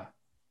 Yeah,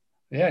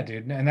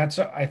 dude. And that's,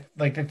 I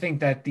like to think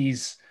that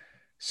these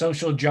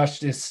social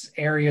justice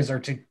areas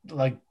are to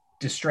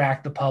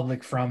distract the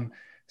public from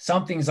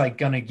something's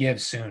gonna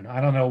give soon.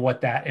 I don't know what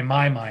that, in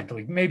my mind,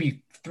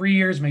 maybe 3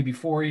 years, maybe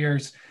 4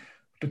 years,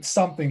 but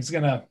something's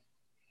gonna.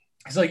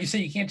 It's like you say,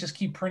 you can't just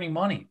keep printing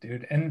money,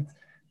 dude. And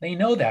they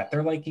know that.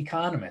 They're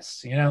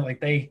economists, the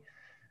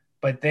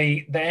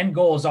end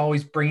goal is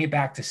always bring it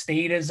back to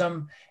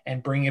statism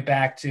and bring it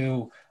back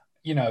to,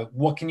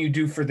 what can you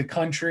do for the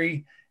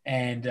country,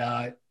 and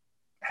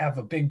have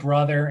a big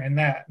brother. And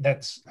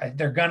that's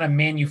they're gonna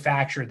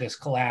manufacture this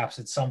collapse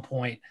at some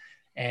point,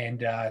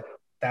 and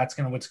that's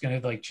what's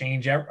gonna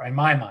change in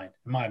my mind.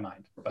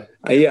 But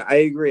I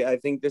agree. I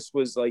think this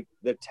was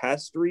the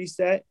test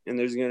reset, and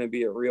there's gonna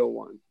be a real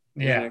one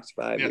in the next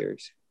 5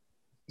 years.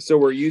 So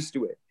we're used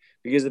to it,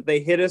 because if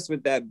they hit us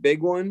with that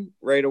big one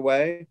right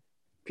away,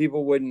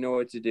 people wouldn't know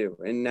what to do.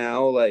 And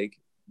now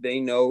they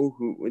know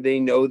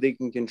they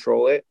can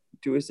control it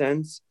to a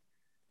sense.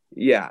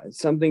 Yeah,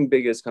 something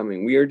big is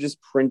coming. We are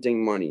just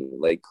printing money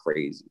like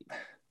crazy.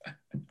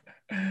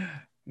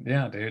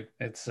 Yeah, dude.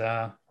 It's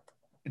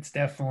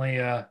definitely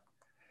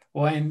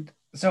well, and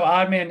so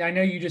Oddman, I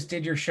know you just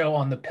did your show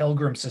on the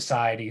Pilgrim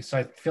Society, so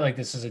I feel like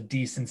this is a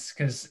decent,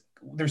 because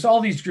there's all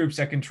these groups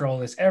that control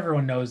this.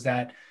 Everyone knows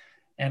that,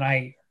 and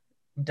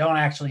don't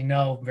actually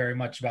know very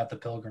much about the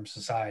Pilgrim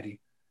Society.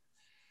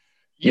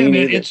 Yeah,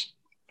 man,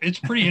 it's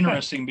pretty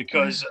interesting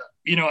because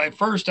at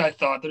first I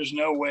thought there's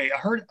no way.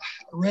 I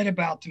read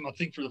about them, I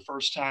think, for the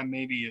first time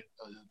maybe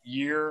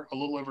a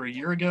little over a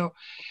year ago,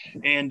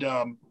 and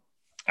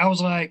I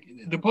was like,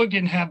 the book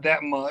didn't have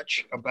that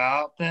much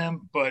about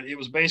them, but it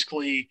was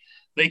basically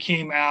they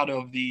came out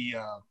of the.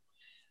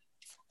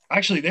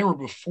 Actually, they were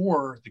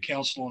before the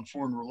Council on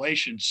Foreign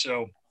Relations.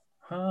 So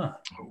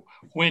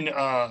when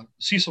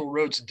Cecil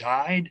Rhodes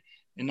died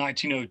in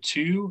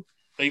 1902,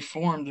 they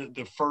formed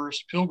the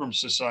first Pilgrim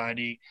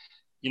Society,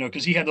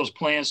 because he had those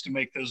plans to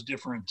make those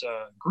different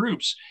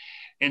groups.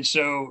 And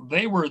so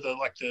they were the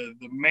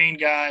main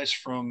guys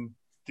from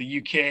the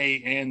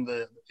UK and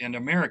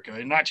America.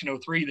 In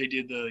 1903, they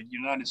did the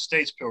United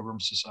States Pilgrim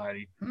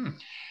Society.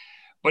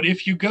 But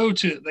if you go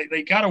to,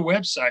 they got a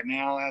website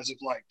now as of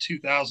like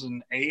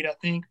 2008, I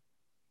think,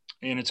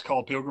 and it's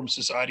called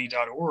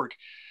pilgrimsociety.org.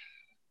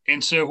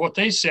 And so what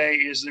they say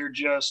is they're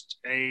just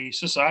a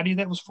society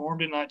that was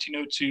formed in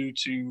 1902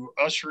 to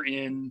usher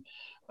in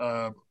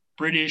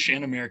British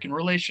and American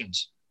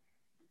relations.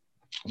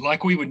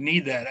 Like we would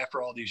need that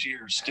after all these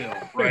years still,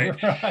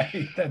 right? Right.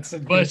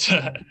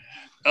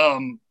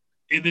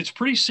 It's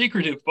pretty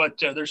secretive, but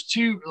there's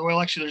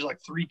like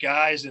three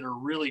guys that are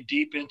really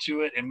deep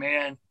into it. And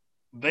man,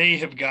 they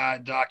have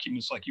got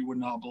documents like you would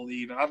not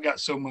believe. And I've got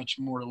so much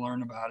more to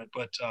learn about it.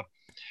 But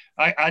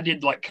I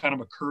did like kind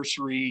of a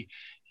cursory,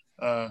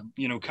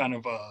 kind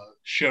of a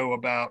show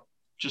about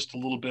just a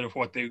little bit of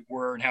what they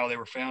were and how they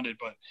were founded.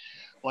 But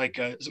like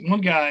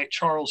one guy,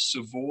 Charles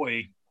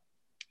Savoy,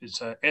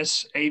 it's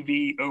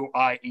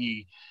Savoie.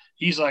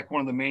 He's like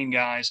one of the main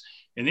guys.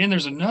 And then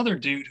there's another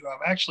dude who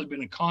I've actually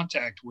been in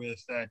contact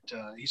with that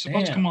he's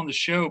supposed to come on the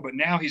show, but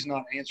now he's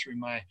not answering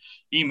my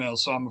emails.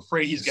 So I'm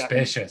afraid he's got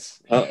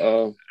suspicious.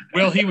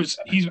 Well, he was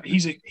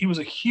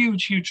a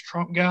huge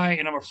Trump guy,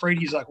 and I'm afraid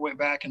he's like went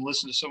back and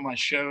listened to some of my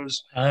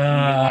shows and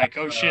been like,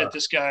 oh shit,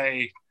 this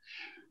guy,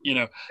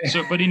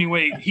 So, but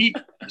anyway, he's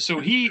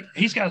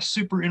got a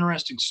super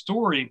interesting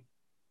story.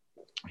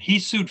 He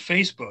sued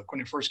Facebook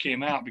when it first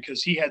came out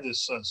because he had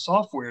this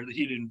software that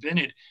he'd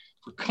invented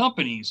for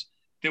companies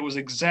that was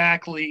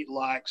exactly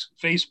like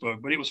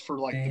Facebook, but it was for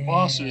like the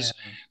bosses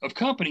of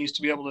companies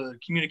to be able to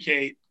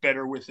communicate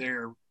better with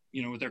their,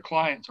 with their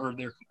clients, or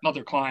not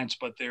their clients,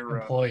 but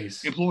their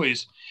employees.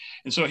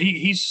 And so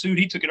he sued,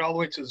 he took it all the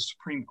way to the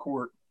Supreme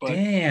Court. But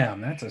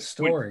damn, that's a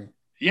story.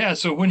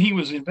 So when he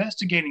was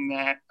investigating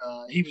that,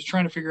 he was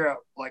trying to figure out,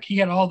 like, he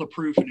had all the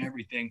proof and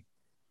everything.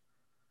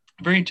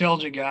 Very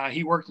intelligent guy.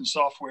 He worked in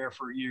software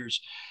for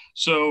years.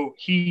 So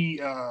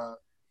he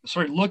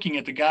started looking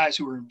at the guys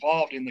who were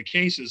involved in the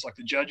cases, like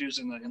the judges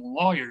and the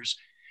lawyers.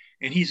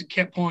 And he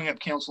kept pulling up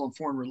Council on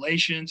Foreign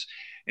Relations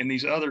and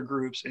these other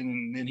groups.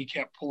 And then he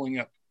kept pulling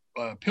up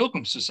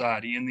Pilgrim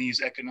Society and these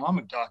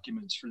economic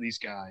documents for these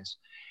guys.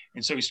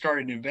 And so he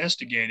started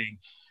investigating.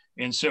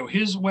 And so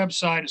his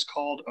website is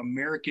called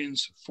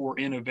Americans for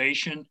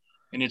Innovation,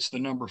 and it's the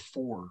number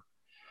 4.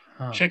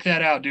 Check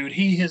that out, dude.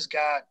 He has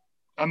got,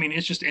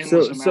 it's just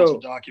endless amounts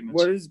of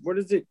documents. What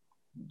does it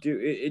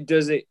do?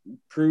 Does it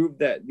prove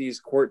that these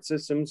court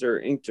systems are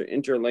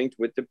interlinked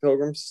with the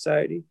Pilgrim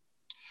Society?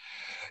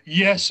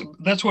 Yes,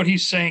 that's what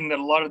he's saying, that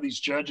a lot of these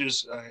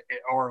judges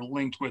are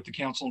linked with the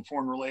Council on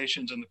Foreign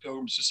Relations and the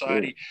Pilgrim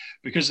Society,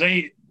 because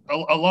a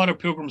lot of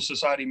Pilgrim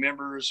Society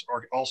members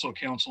are also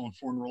Council on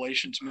Foreign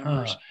Relations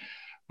members.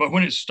 But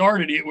when it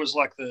started, it was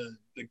like the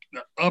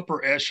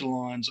upper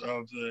echelons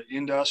of the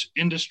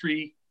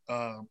industry,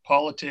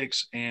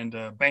 politics, and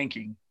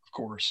banking, of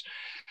course.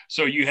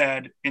 So you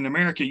had, in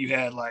America, you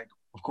had, like,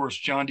 of course,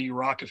 John D.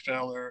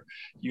 Rockefeller,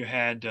 you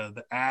had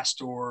the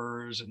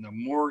Astors and the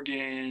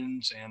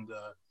Morgans and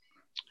the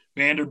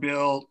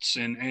Vanderbilts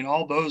and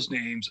all those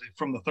names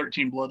from the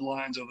 13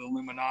 bloodlines of the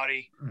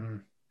Illuminati. Mm-hmm.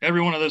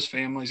 Every one of those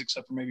families,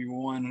 except for maybe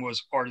one,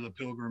 was part of the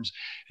Pilgrims.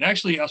 And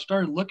actually, I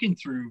started looking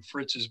through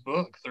Fritz's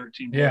book,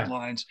 13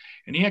 Bloodlines,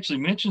 and he actually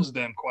mentions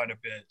them quite a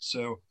bit.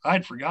 So I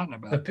had forgotten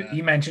about that.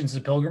 He mentions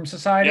the Pilgrim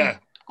Society? Yeah,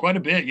 quite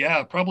a bit.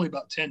 Yeah, probably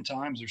about 10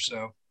 times or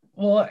so.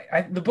 Well,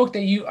 the book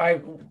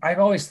that I've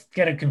always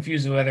get it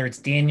confused with whether it's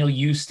Daniel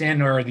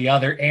Houston or the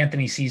other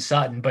Anthony C.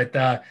 Sutton,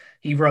 but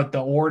he wrote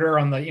The Order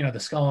on the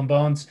Skull and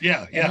Bones.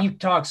 Yeah. And he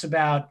talks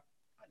about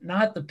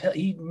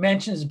he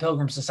mentions the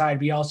Pilgrim Society,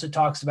 but he also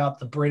talks about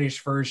the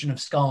British version of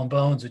Skull and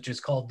Bones, which is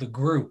called The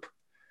Group.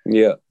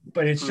 Yeah.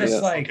 But it's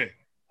just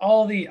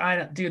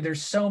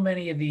there's so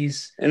many of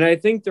these. And I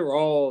think they're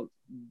all,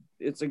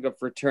 it's like a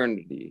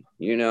fraternity,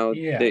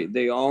 Yeah.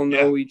 They all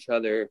know each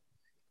other.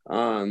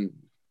 And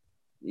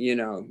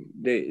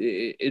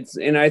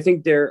I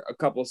think they're a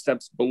couple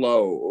steps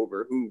below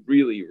over who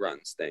really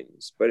runs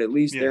things, but at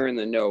least they're in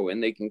the know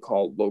and they can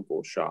call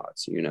local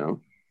shots,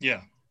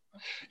 Yeah.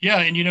 Yeah.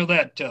 And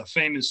that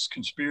famous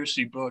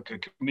conspiracy book, A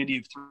Committee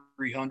of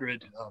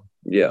 300,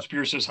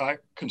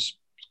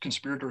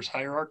 Conspirators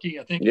Hierarchy,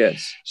 I think.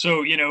 Yes.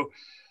 So,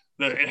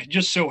 it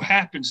just so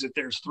happens that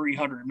there's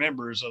 300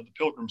 members of the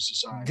Pilgrim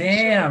Society.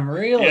 Damn, so,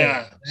 really?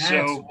 Yeah. That's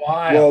so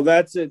wild. Well,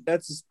 that's a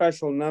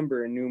special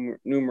number in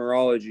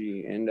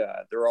numerology, and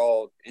they're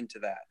all into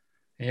that.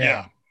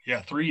 Yeah.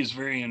 3 is a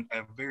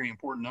very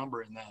important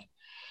number in that.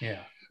 Yeah.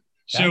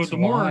 So That's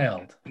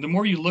wild. The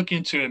more you look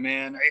into it,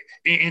 man,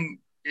 and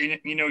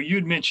you know, you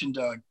had mentioned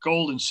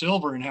gold and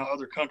silver and how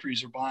other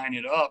countries are buying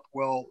it up.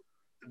 Well,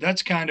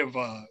 that's kind of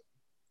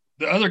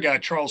the other guy,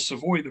 Charles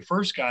Savoy, the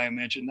first guy I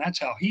mentioned. That's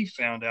how he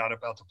found out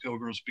about the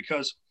Pilgrims,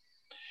 because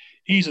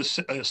he's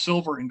a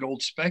silver and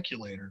gold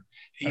speculator.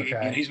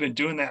 He's been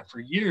doing that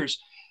for years.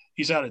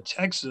 He's out of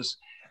Texas,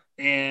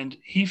 and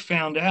he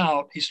found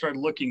out. He started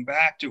looking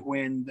back to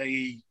when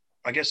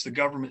I guess the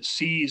government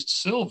seized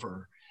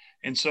silver.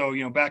 And so,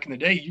 you know, back in the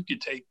day, you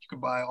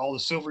could buy all the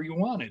silver you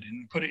wanted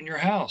and put it in your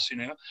house, you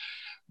know.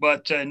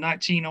 But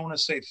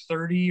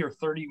 30 or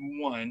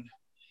 31,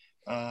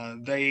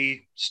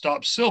 they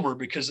stopped silver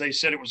because they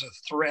said it was a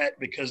threat,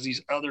 because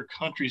these other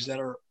countries that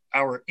are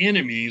our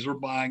enemies were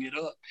buying it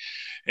up.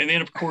 And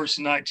then, of course,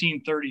 in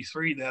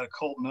 1933, that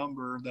occult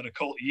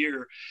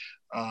year,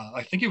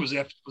 I think it was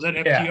was that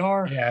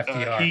FDR? Yeah,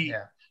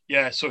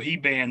 FDR. So he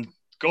banned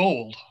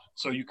gold.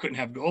 So you couldn't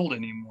have gold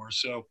anymore.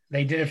 So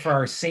they did it for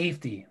our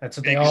safety. That's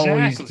what they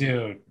always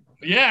do.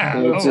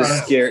 Yeah.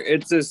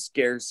 It's a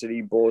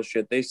scarcity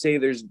bullshit. They say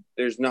there's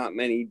not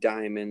many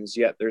diamonds,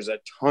 yet there's a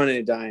ton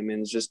of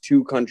diamonds. Just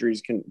two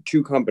companies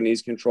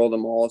control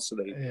them all, so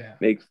they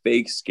make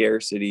fake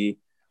scarcity.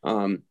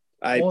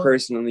 I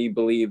personally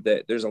believe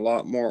that there's a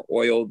lot more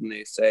oil than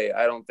they say.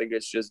 I don't think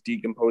it's just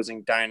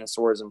decomposing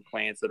dinosaurs and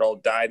plants that all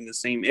died in the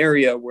same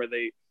area where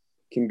they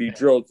can be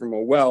drilled from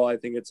a well. I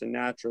think it's a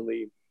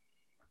naturally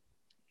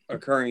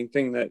occurring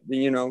thing that,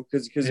 you know,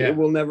 because it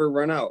will never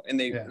run out, and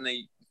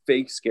they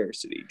fake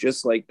scarcity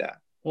just like that.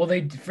 Well,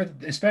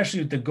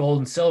 especially with the gold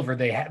and silver,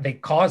 they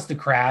caused the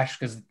crash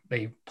because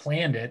they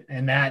planned it,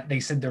 and that they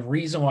said the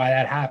reason why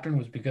that happened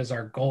was because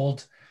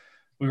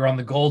we were on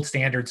the gold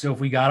standard. So if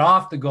we got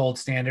off the gold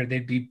standard,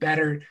 they'd be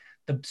better.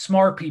 The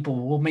smart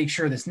people will make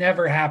sure this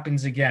never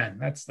happens again.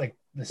 That's like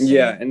the same.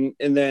 Yeah,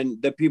 and then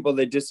the people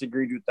that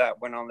disagreed with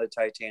that went on the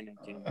Titanic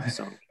and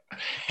sunk.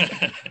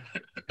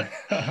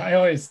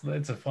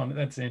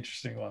 That's an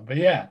interesting one. But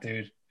yeah,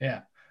 dude.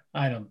 Yeah.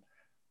 I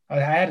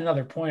had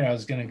another point I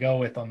was going to go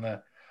with on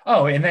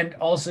and then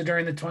also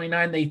during the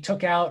 29, they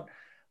took out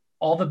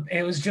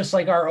it was just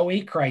like our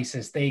 08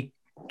 crisis. They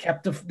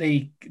kept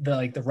the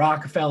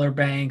Rockefeller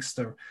banks,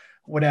 the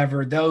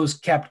whatever, those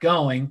kept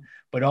going,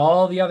 but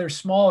all the other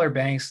smaller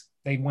banks,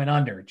 they went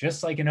under.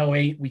 Just like in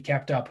 08, we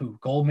kept up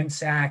Goldman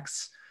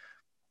Sachs,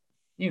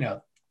 you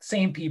know,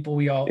 same people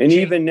we all. And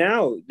even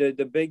now,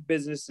 the big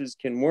businesses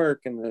can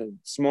work and the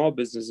small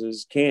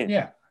businesses can't.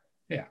 Yeah,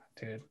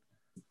 dude.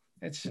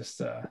 It's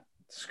just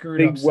screwed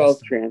big up wealth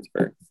system.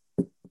 Transfer.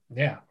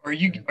 Yeah. Are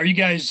you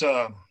guys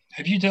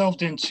have you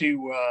delved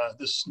into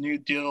this new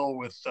deal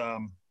with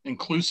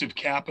inclusive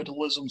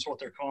capitalism is what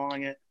they're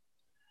calling it?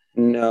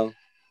 No.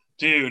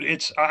 Dude,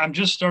 I'm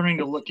just starting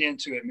to look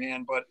into it,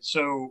 man. But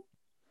so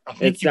I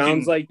think it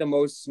sounds like the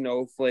most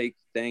snowflake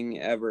thing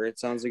ever. It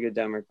sounds like a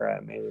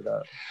Democrat made it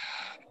up.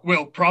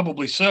 Well,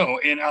 probably so.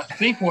 And I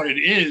think what it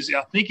is,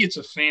 I think it's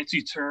a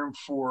fancy term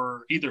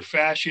for either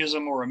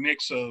fascism or a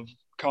mix of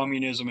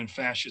communism and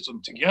fascism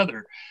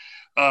together.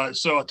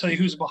 So I'll tell you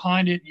who's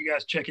behind it. You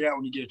guys check it out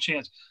when you get a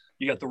chance.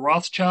 You got the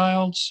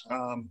Rothschilds.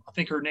 I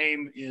think her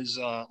name is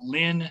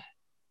Lynn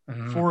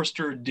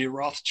Forrester de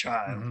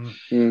Rothschild.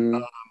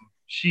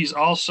 She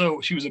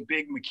was a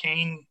big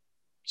McCain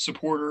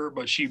supporter,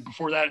 but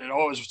before that had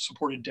always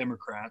supported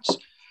Democrats.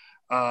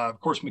 Of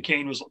course,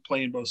 McCain was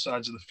playing both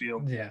sides of the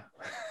field. Yeah.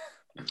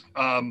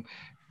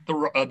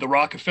 The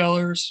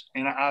Rockefellers,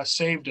 and I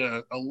saved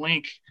a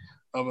link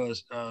of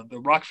the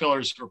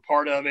Rockefellers are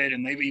part of it,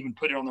 and they've even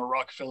put it on the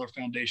Rockefeller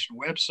Foundation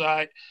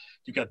website.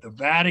 You got the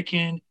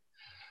Vatican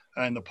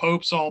and the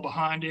Pope's all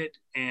behind it,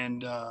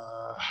 and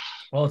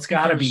well, it's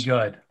got to be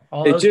good.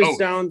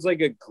 Sounds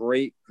like a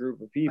great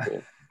group of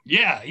people.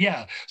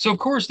 Yeah. So of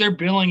course they're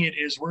billing it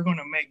as we're going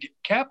to make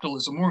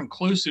capitalism more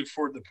inclusive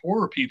for the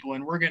poorer people,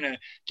 and we're going to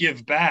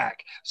give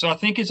back. So I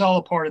think it's all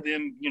a part of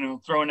them, you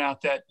know, throwing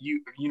out that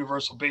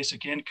universal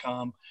basic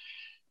income.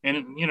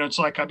 And, you know, it's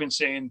like I've been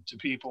saying to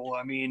people,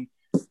 I mean,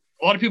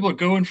 a lot of people are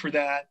going for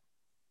that,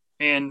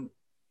 and,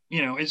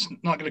 you know, it's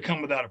not going to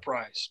come without a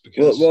price.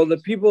 Because well, the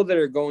people that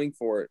are going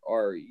for it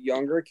are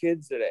younger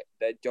kids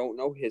that don't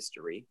know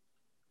history,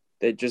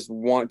 that just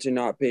want to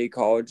not pay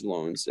college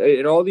loans.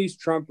 At all these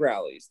Trump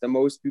rallies, the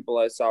most people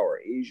I saw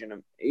were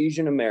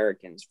Asian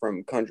Americans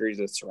from countries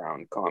that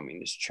surround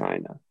communist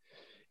China,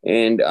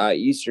 and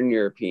Eastern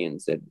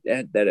Europeans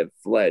that have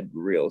fled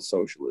real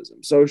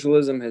socialism.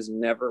 Socialism has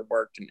never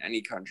worked in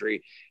any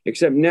country,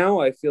 except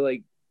now I feel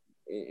like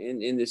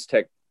in this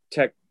tech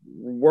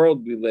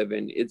world we live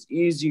in, it's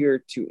easier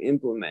to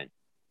implement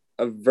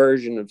a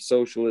version of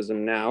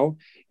socialism now.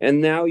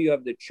 And now you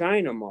have the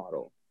China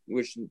model,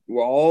 which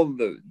all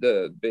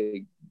the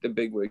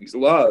big wigs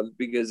love,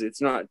 because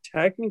it's not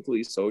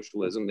technically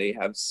socialism. They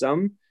have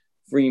some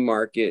free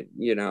market,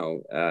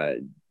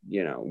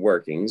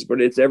 workings,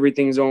 but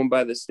everything's owned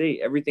by the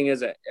state. Everything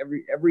has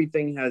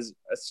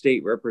a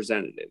state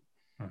representative.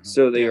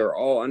 So they are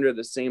all under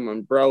the same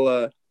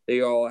umbrella.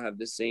 They all have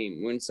the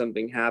same, when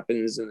something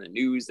happens in the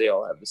news, they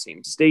all have the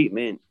same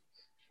statement.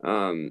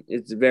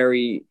 It's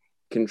very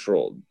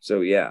controlled.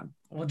 So yeah.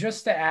 Well,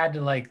 just to add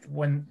to like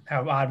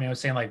how Oddman was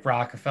saying, like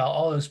Rockefeller,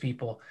 all those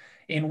people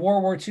in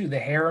World War II, the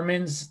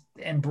Harrimans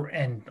and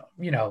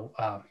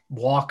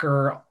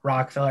Walker,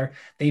 Rockefeller,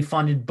 they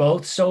funded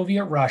both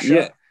Soviet Russia.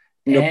 Yeah.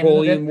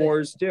 Napoleon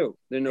Wars too.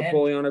 The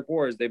Napoleonic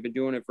Wars, they've been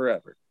doing it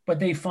forever. But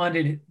they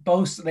funded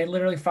both. They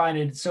literally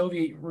funded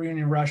Soviet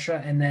Union,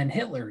 Russia, and then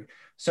Hitler.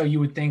 So you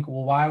would think,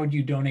 well, why would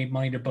you donate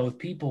money to both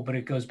people? But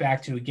it goes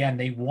back to, again,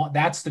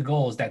 that's the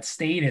goal, is that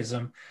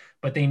statism,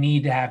 but they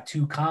need to have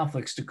two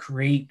conflicts to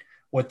create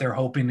what they're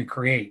hoping to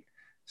create.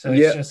 So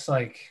it's just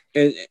like,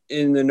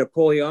 in the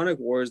Napoleonic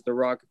Wars, the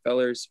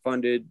Rockefellers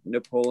funded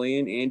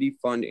Napoleon, and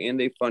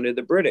they funded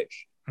the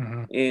British.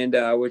 And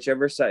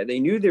whichever side, they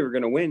knew they were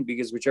going to win,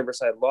 because whichever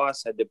side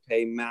lost had to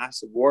pay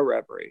massive war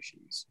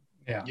reparations.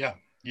 Yeah.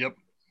 Yep.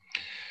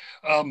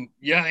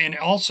 And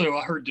also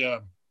I heard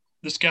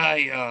this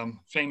guy,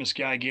 famous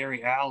guy,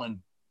 Gary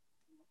Allen,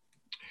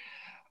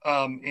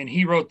 and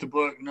he wrote the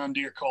book, none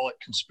dare call it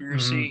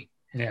conspiracy.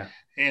 Yeah.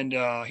 And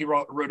he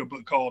wrote a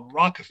book called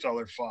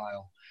Rockefeller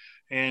File.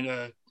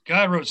 And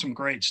guy wrote some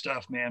great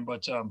stuff, man.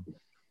 But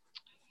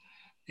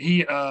he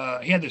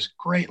had this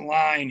great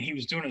line. He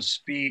was doing a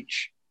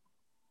speech,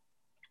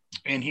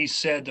 and he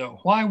said,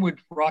 why would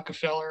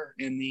Rockefeller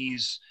and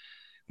these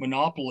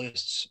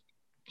monopolists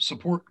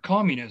support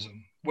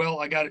communism? Well,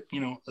 I got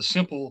a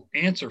simple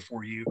answer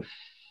for you.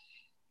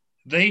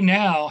 They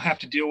now have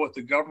to deal with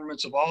the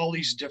governments of all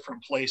these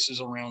different places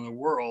around the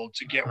world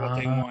to get what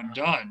they want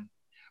done.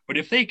 But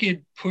if they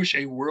could push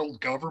a world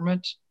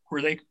government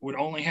where they would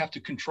only have to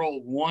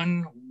control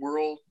one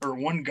world or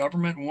one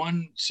government,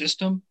 one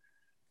system,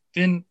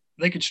 then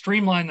they could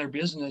streamline their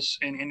business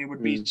and it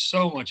would be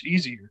so much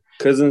easier.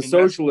 Because in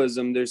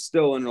socialism, there's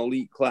still an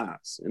elite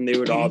class, and they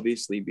would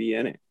obviously be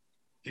in it.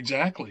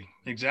 Exactly.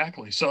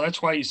 So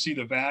that's why you see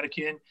the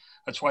Vatican.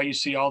 That's why you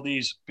see all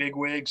these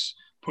bigwigs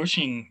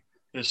pushing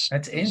this.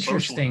 That's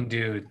interesting,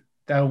 dude.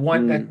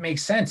 That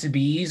makes sense. It'd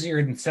be easier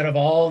instead of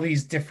all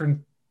these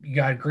different, you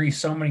got to grease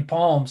so many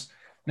palms.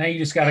 Now you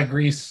just got to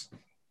grease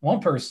one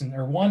person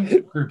or one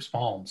group's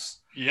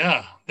palms.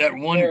 Yeah. That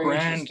one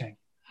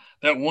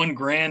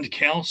grand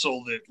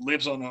council that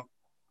lives on a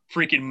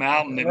freaking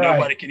mountain that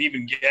nobody can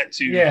even get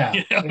to.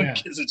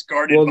 Because it's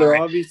guarded. Well, they're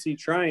obviously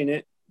trying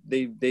it.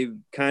 They've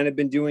kind of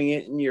been doing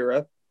it in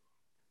Europe,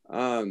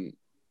 and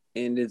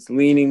it's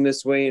leaning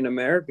this way in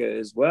America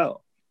as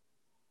well.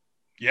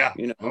 Yeah.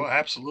 Oh,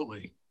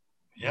 absolutely.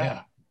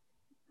 Yeah,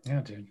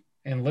 dude.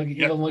 And look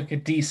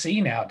at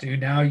DC now, dude.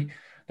 Now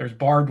there's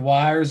barbed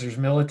wires, there's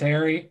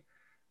military.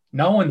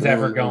 No one's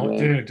ever going,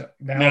 dude.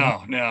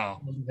 No.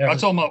 I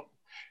told them,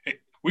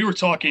 we were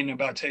talking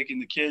about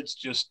taking the kids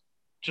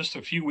just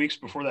a few weeks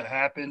before that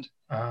happened.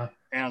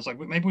 And I was like,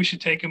 well, maybe we should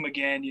take them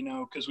again,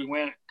 because we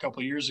went a couple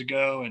of years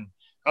ago, and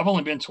I've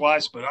only been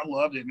twice, but I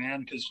loved it,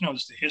 man, because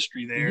it's the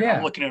history there. Yeah.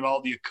 I'm looking at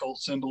all the occult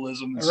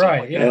symbolism and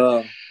stuff like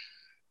that.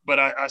 But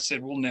I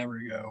said we'll never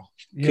go.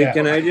 Yeah.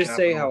 Can I just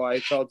say how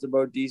I felt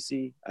about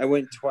DC? I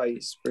went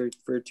twice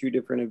for two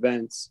different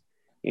events,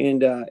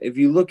 and if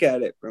you look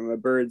at it from a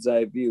bird's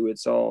eye view,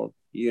 it's all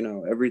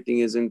everything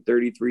is in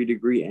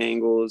 33-degree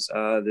angles.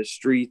 The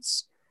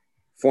streets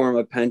form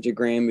a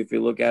pentagram. If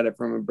you look at it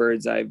from a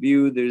bird's eye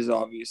view, there's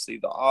obviously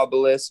the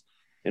obelisk,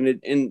 and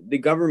the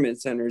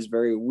government center is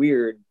very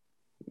weird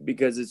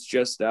because it's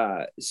just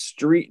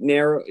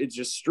it's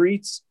just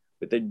streets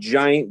with a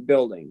giant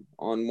building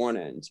on one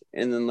end,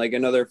 and then like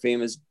another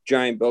famous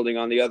giant building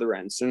on the other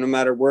end. So no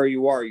matter where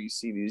you are, you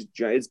see these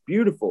it's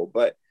beautiful,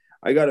 but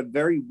I got a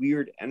very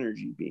weird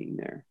energy being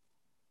there.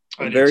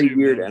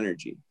 Weird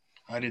energy.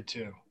 I did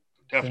too.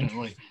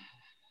 Definitely.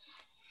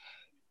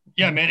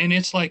 Yeah, man. And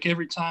it's like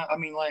every time,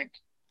 like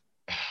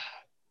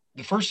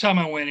the first time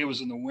I went, it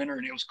was in the winter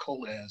and it was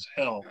cold as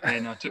hell.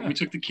 And we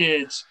took the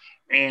kids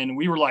and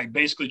we were like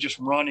basically just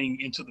running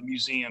into the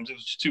museums. It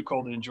was just too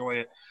cold to enjoy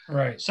it.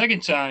 Right.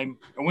 Second time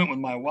I went with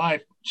my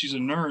wife. She's a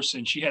nurse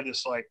and she had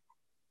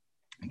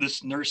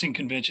this nursing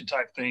convention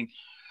type thing.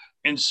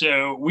 And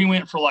so we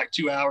went for like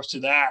 2 hours to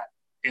that.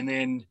 And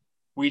then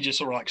we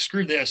just were like,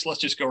 screw this.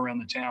 Let's just go around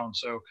the town.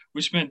 So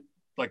we spent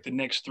like the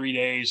next 3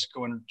 days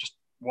going, just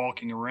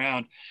walking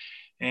around.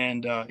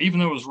 And even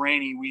though it was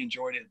rainy, we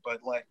enjoyed it.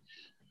 But like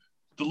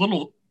the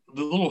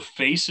little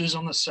faces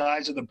on the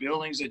sides of the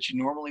buildings that you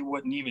normally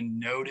wouldn't even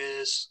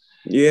notice.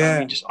 Yeah. I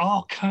mean, just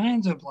all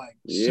kinds of like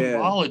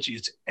symbology.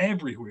 It's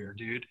everywhere,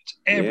 dude. It's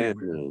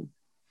everywhere.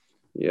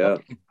 Yeah.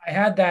 I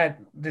had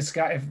this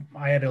guy,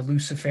 I had a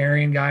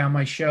Luciferian guy on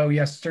my show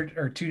yesterday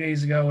or 2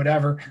 days ago,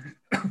 whatever.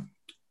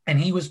 And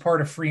he was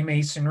part of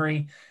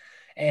Freemasonry.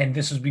 And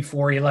this was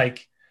before he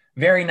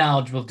very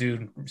knowledgeable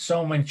dude,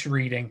 so much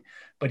reading.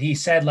 But he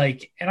said,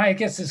 like, and I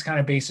guess it's kind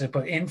of basic,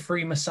 but in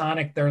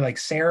Freemasonic, they're like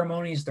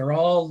ceremonies. They're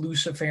all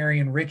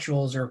Luciferian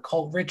rituals or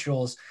cult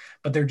rituals,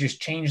 but they're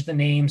just changed the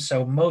name.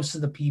 So most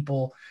of the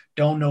people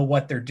don't know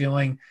what they're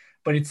doing.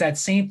 But it's that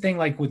same thing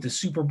like with the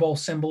Super Bowl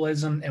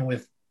symbolism and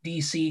with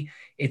DC.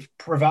 It's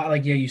provide,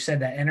 like, yeah, you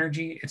said, that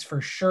energy. It's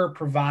for sure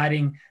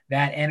providing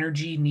that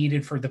energy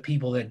needed for the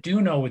people that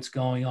do know what's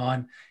going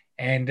on.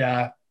 And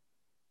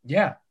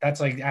yeah, that's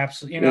like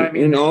absolutely, you know what I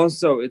mean? And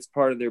also it's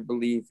part of their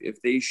belief.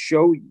 If they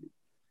show you,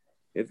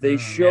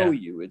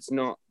 it's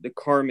not, the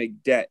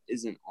karmic debt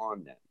isn't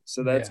on them.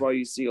 So that's why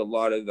you see a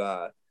lot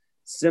of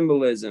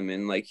symbolism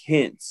and like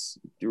hints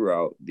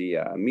throughout the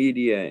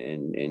media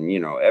and you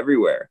know,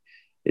 everywhere,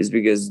 is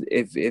because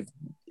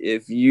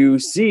if you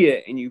see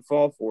it and you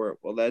fall for it,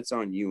 well, that's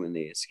on you, and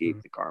they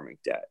escape the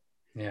karmic debt.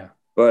 Yeah.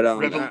 But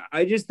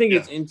I just think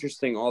it's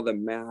interesting, all the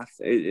math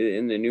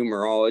in the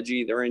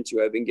numerology they're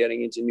into. I've been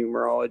getting into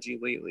numerology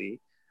lately.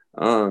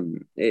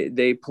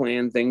 They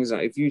plan things.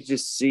 If you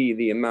just see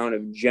the amount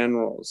of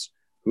generals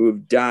who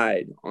have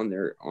died on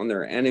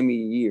their enemy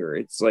year,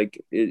 it's like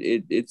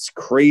it's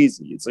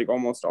crazy. It's like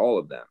almost all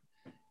of them.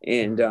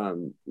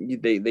 And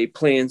they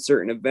plan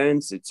certain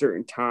events at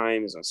certain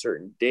times on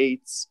certain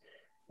dates,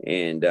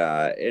 and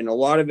a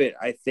lot of it,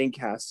 I think,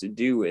 has to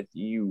do with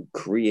you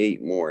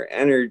create more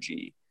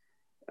energy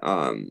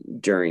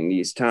during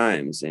these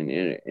times, and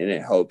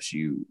it helps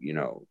you, you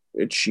know,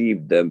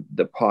 achieve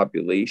the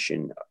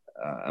population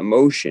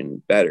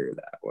emotion better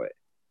that way.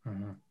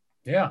 Mm-hmm.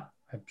 Yeah,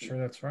 I'm sure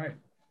that's right.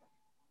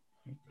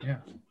 Yeah.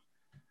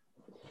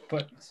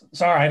 But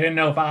sorry, I didn't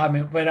know if I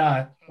mean,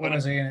 but what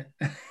was I gonna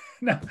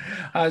no,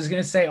 I was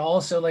gonna say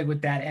also, like,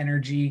 with that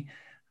energy,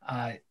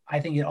 I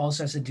think it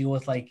also has to deal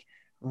with like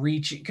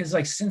reaching, because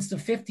like since the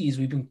 50s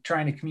we've been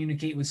trying to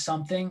communicate with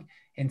something,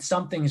 and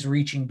something's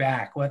reaching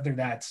back, whether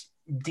that's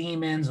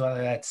demons,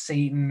 whether that's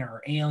Satan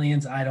or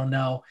aliens, I don't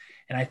know.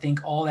 And I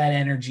think all that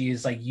energy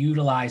is like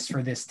utilized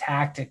for this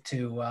tactic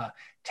to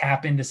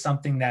tap into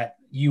something that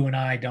you and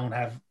I don't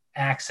have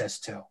access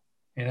to,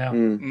 you know.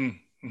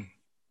 Mm-hmm.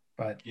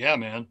 But yeah,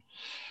 man.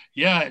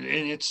 Yeah,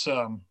 it's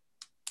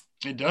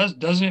it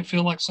doesn't it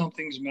feel like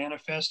something's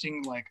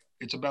manifesting, like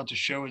it's about to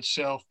show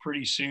itself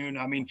pretty soon?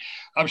 I mean,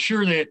 I'm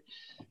sure that,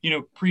 you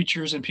know,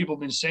 preachers and people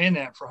have been saying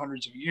that for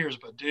hundreds of years,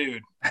 but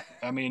dude,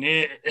 I mean,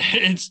 it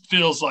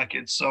feels like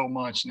it's so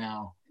much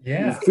now.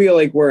 Yeah. I feel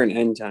like we're in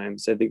end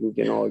times. I think we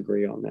can all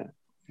agree on that.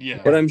 Yeah.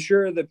 But I'm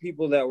sure the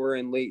people that were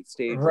in late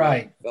stage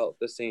felt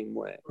the same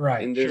way.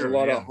 Right. And there's a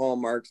lot of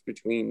hallmarks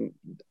between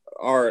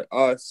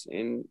us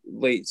and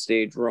late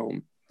stage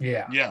Rome.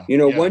 Yeah. Yeah. You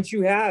know, once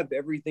you have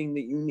everything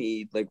that you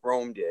need, like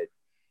Rome did,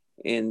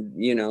 and,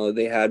 you know,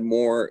 they had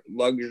more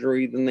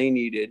luxury than they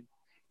needed,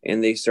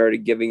 and they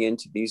started giving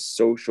into these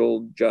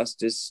social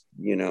justice,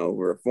 you know,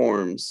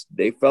 reforms,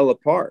 they fell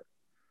apart.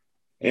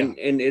 And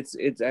it's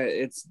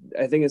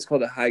I think it's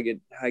called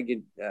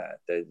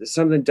a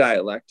something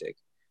dialectic,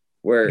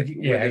 where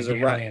there's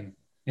Hegelian.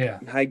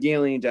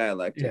 Hegelian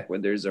dialectic, where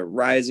there's a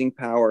rising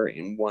power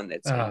in one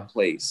that's in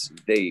place.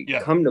 They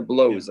come to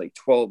blows like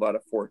 12 out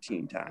of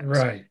 14 times.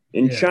 Right.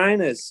 And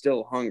China is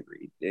still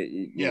hungry.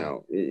 You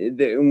know,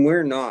 and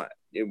we're not.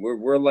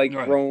 We're like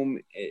Rome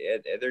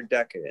at their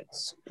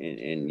decadence,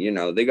 and you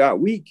know, they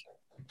got weak.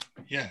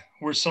 Yeah,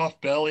 we're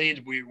soft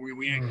bellied. We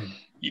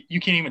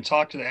you can't even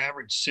talk to the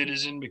average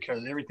citizen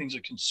because everything's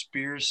a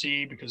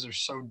conspiracy, because they're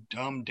so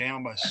dumbed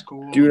down by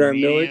school. Dude, our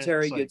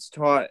military gets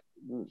taught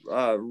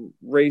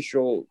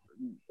racial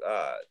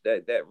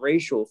that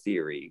racial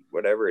theory,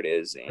 whatever it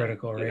is, and,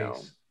 critical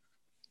race.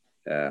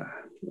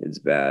 It's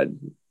bad.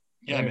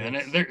 Yeah,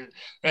 man. They're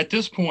at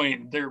this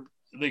point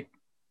they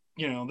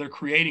you know, they're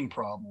creating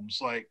problems.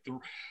 Like,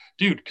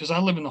 dude, because I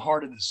live in the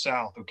heart of the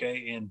South,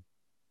 okay, and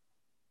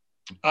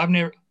I've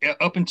never,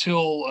 up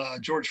until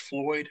George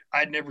Floyd,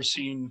 I'd never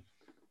seen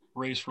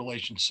race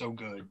relations so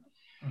good.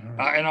 Mm-hmm.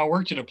 And I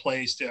worked at a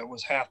place that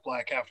was half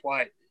black, half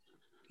white.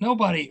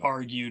 Nobody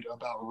argued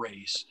about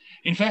race.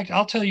 In fact,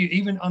 I'll tell you,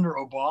 even under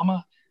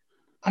Obama,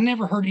 I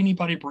never heard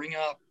anybody bring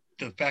up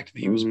the fact that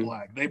he was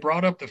black. They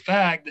brought up the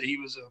fact that he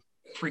was a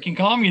freaking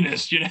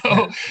communist, you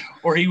know,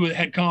 or he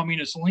had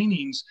communist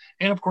leanings.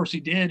 And of course he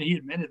did. He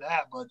admitted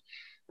that. But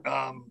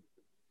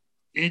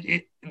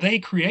they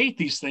create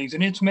these things,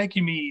 and it's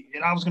making me,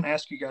 and I was going to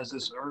ask you guys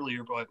this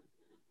earlier, but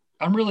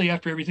I'm really,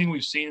 after everything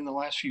we've seen in the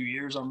last few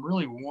years, I'm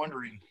really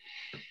wondering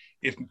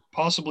if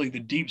possibly the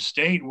deep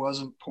state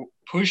wasn't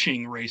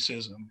pushing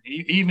racism,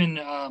 even,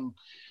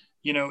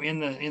 you know, in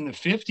the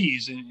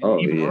 50s and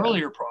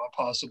earlier,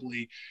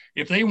 possibly,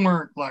 if they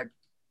weren't like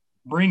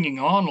bringing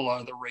on a lot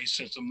of the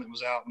racism that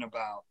was out and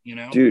about, you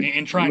know,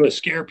 and trying to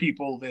scare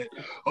people that,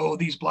 oh,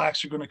 these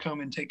blacks are going to come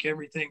and take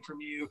everything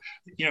from you,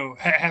 you know,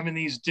 having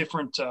these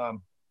different,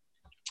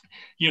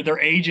 you know, they're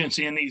agents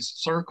in these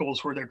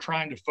circles where they're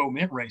trying to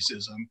foment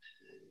racism.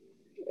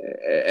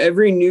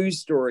 Every news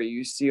story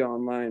you see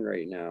online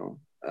right now,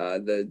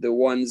 the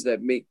ones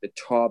that make the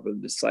top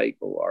of the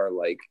cycle are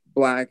like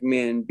black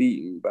man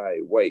beaten by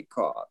white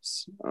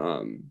cops,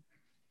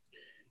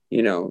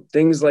 you know,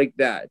 things like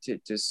that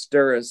to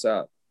stir us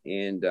up.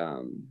 And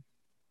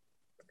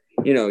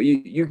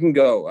you can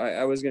go.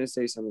 I was gonna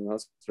say something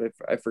else, but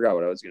I forgot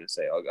what I was gonna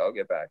say. I'll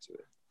get back to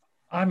it.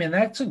 I mean,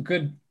 that's a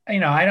good,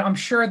 I'm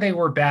sure they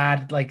were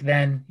bad like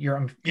then.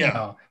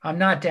 I'm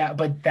not that,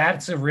 but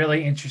that's a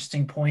really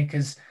interesting point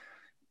because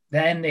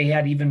then they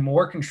had even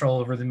more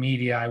control over the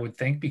media, I would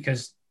think,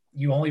 because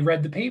you only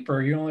read the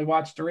paper, you only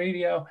watched the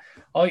radio.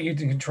 Oh, you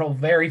can control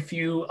very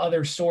few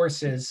other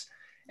sources.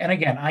 And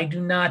again, I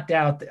do not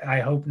doubt that,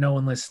 I hope no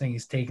one listening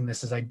is taking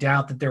this as I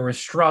doubt that there were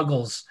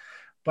struggles,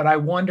 but I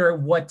wonder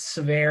what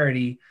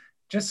severity,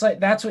 just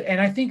like that's what,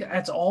 and I think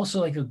that's also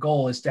like a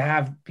goal is to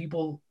have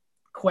people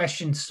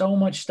question so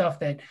much stuff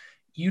that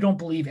you don't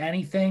believe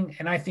anything.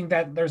 And I think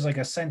that there's like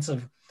a sense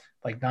of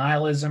like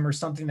nihilism or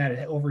something that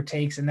it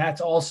overtakes. And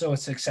that's also a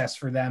success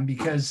for them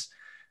because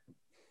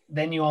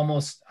then you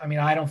almost,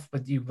 I don't,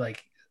 but you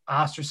like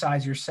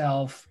ostracize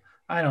yourself.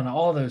 I don't know,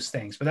 all those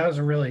things, but that was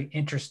a really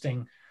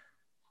interesting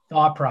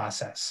thought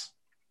process.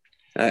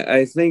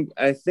 I think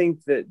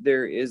that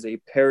there is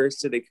a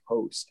parasitic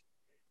host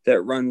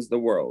that runs the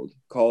world.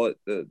 Call it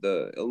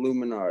the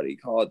Illuminati,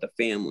 call it the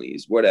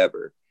families,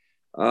 whatever.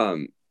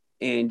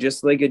 And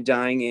just like a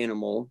dying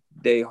animal,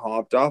 they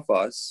hopped off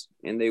us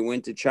and they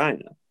went to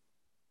China.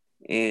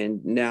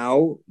 And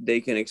now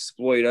they can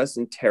exploit us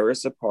and tear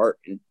us apart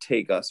and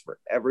take us for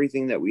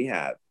everything that we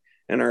have.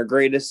 And our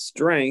greatest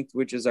strength,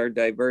 which is our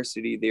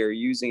diversity, they are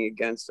using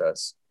against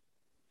us.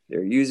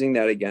 They're using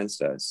that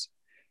against us.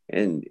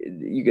 And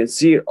you can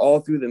see it all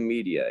through the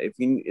media. If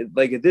you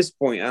like at this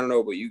point, I don't know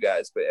about you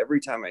guys, but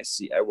every time I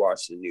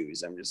watch the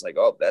news, I'm just like,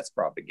 oh, that's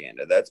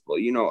propaganda.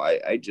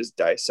 I just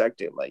dissect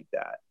it like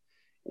that.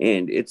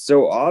 And it's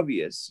so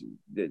obvious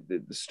that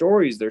the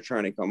stories they're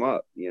trying to come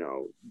up,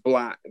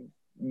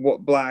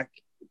 black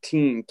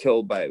teen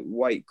killed by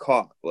white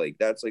cop, like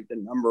that's like the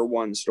number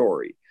one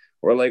story.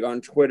 Or like on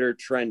Twitter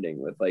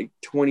trending with like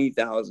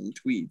 20,000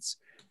 tweets,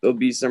 there'll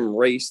be some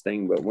race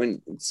thing, but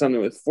when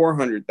something with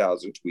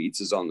 400,000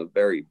 tweets is on the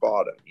very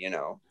bottom,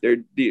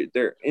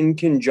 they're in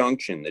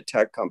conjunction, the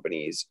tech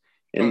companies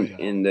in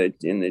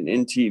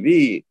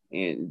TV,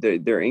 and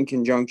they're in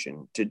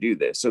conjunction to do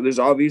this. So there's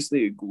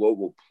obviously a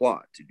global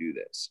plot to do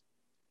this.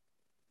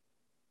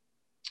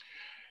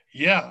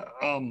 Yeah.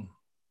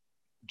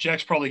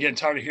 Jack's probably getting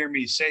tired of hearing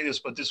me say this,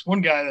 but this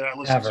one guy that I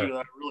listen to that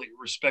I really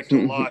respect a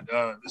lot,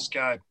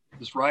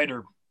 this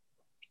writer,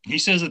 he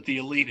says that the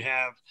elite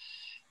have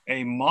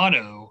a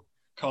motto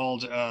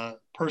called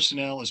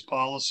personnel is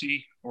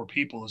policy or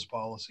people is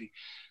policy.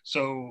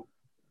 So,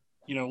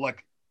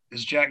 like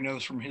as Jack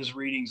knows from his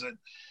readings, that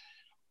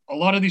a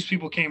lot of these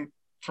people came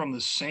from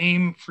the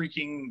same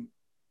freaking,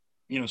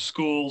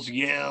 schools,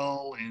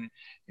 Yale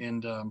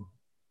and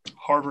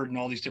Harvard and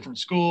all these different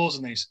schools,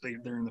 and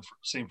they're in the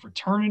same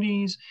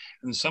fraternities,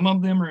 and some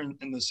of them are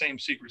in the same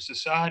secret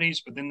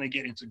societies, but then they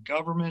get into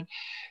government,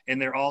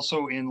 and they're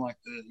also in like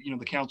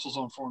the councils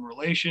on foreign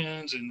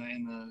relations and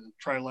the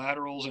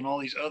trilaterals and all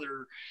these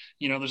other,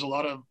 there's a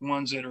lot of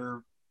ones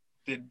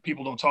that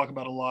people don't talk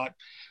about a lot,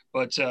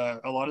 but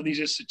a lot of these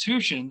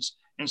institutions,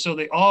 and so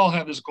they all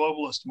have this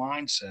globalist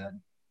mindset,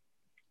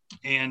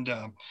 and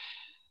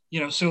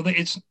so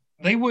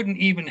they wouldn't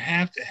even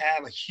have to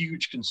have a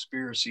huge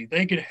conspiracy.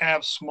 They could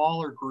have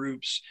smaller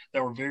groups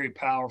that were very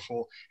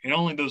powerful, and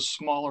only those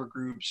smaller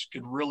groups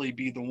could really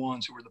be the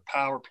ones who were the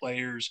power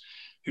players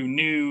who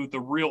knew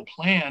the real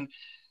plan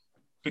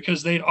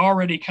because they'd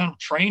already kind of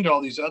trained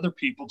all these other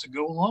people to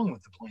go along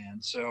with the plan.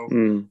 So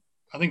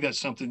I think that's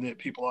something that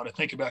people ought to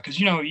think about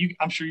because,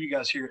 I'm sure you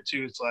guys hear it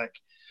too. It's like,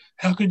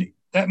 how could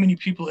that many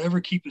people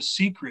ever keep a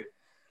secret?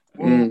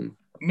 Well,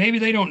 maybe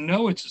they don't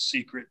know it's a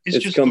secret. It's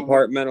just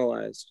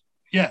compartmentalized.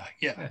 Yeah.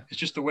 It's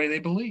just the way they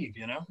believe,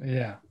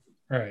 Yeah,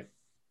 right.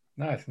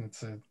 No, I think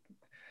it's and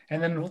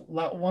then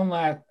one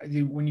last,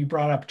 when you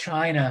brought up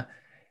China,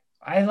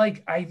 I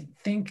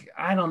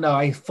don't know,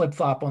 I flip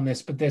flop on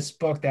this, but this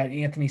book, that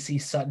Anthony C.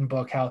 Sutton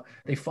book, how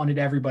they funded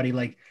everybody,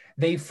 like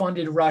they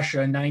funded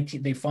Russia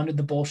they funded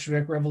the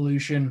Bolshevik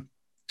Revolution,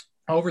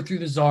 overthrew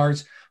the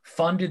czars,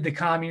 funded the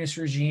communist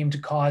regime to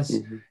cause,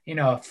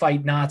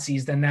 fight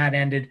Nazis. Then that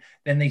ended.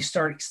 Then they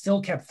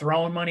still kept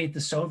throwing money at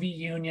the Soviet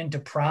Union to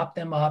prop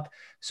them up.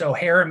 So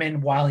Harriman,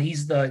 while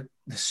he's the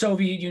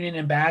Soviet Union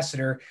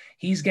ambassador,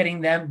 he's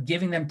giving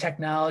them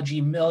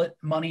technology,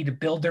 money to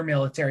build their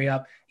military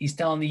up. He's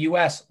telling the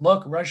US,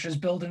 look, Russia's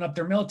building up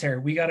their military.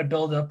 We got to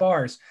build up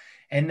ours.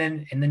 And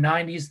then in the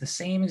 90s, the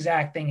same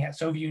exact thing.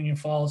 Soviet Union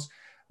falls.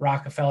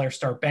 Rockefeller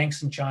start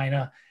banks in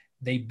China.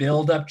 They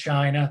build up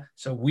China,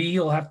 so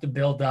we'll have to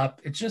build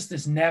up. It's just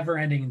this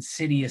never-ending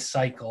insidious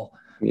cycle.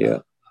 Yeah.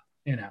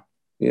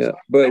 Yeah.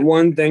 But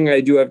one thing I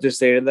do have to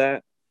say to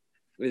that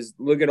is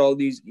look at all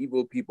these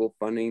evil people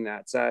funding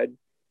that side.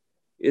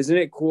 Isn't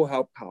it cool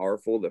how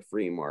powerful the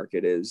free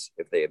market is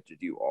if they have to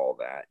do all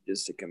that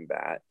just to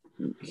combat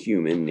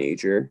human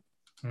nature?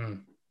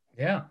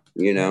 Yeah.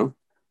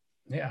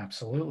 Yeah,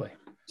 absolutely.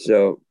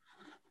 So,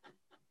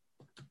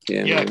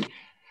 yeah,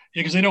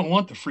 because they don't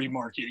want the free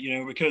market,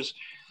 because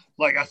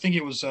like I think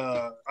it was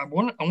I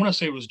want to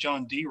say it was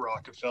John D.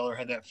 Rockefeller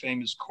had that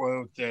famous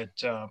quote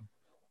that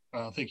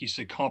I think he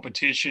said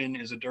competition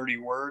is a dirty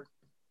word,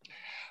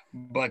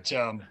 but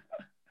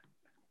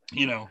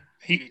you know,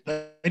 they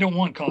don't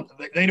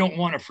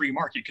want a free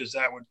market because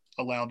that would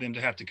allow them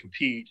to have to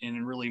compete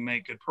and really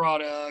make good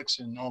products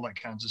and all that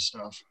kinds of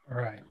stuff.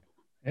 Right.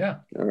 Yeah.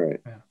 All right.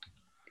 Yeah.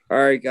 All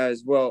right,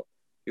 guys. Well,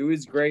 it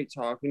was great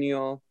talking to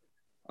y'all.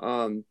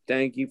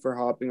 Thank you for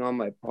hopping on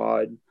my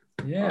pod.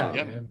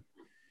 Yeah.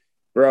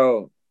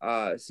 Bro,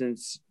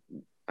 since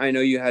I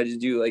know you had to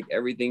do like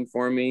everything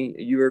for me,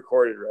 you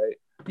recorded, right?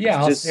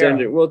 Yeah. Just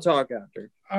send it. We'll talk after.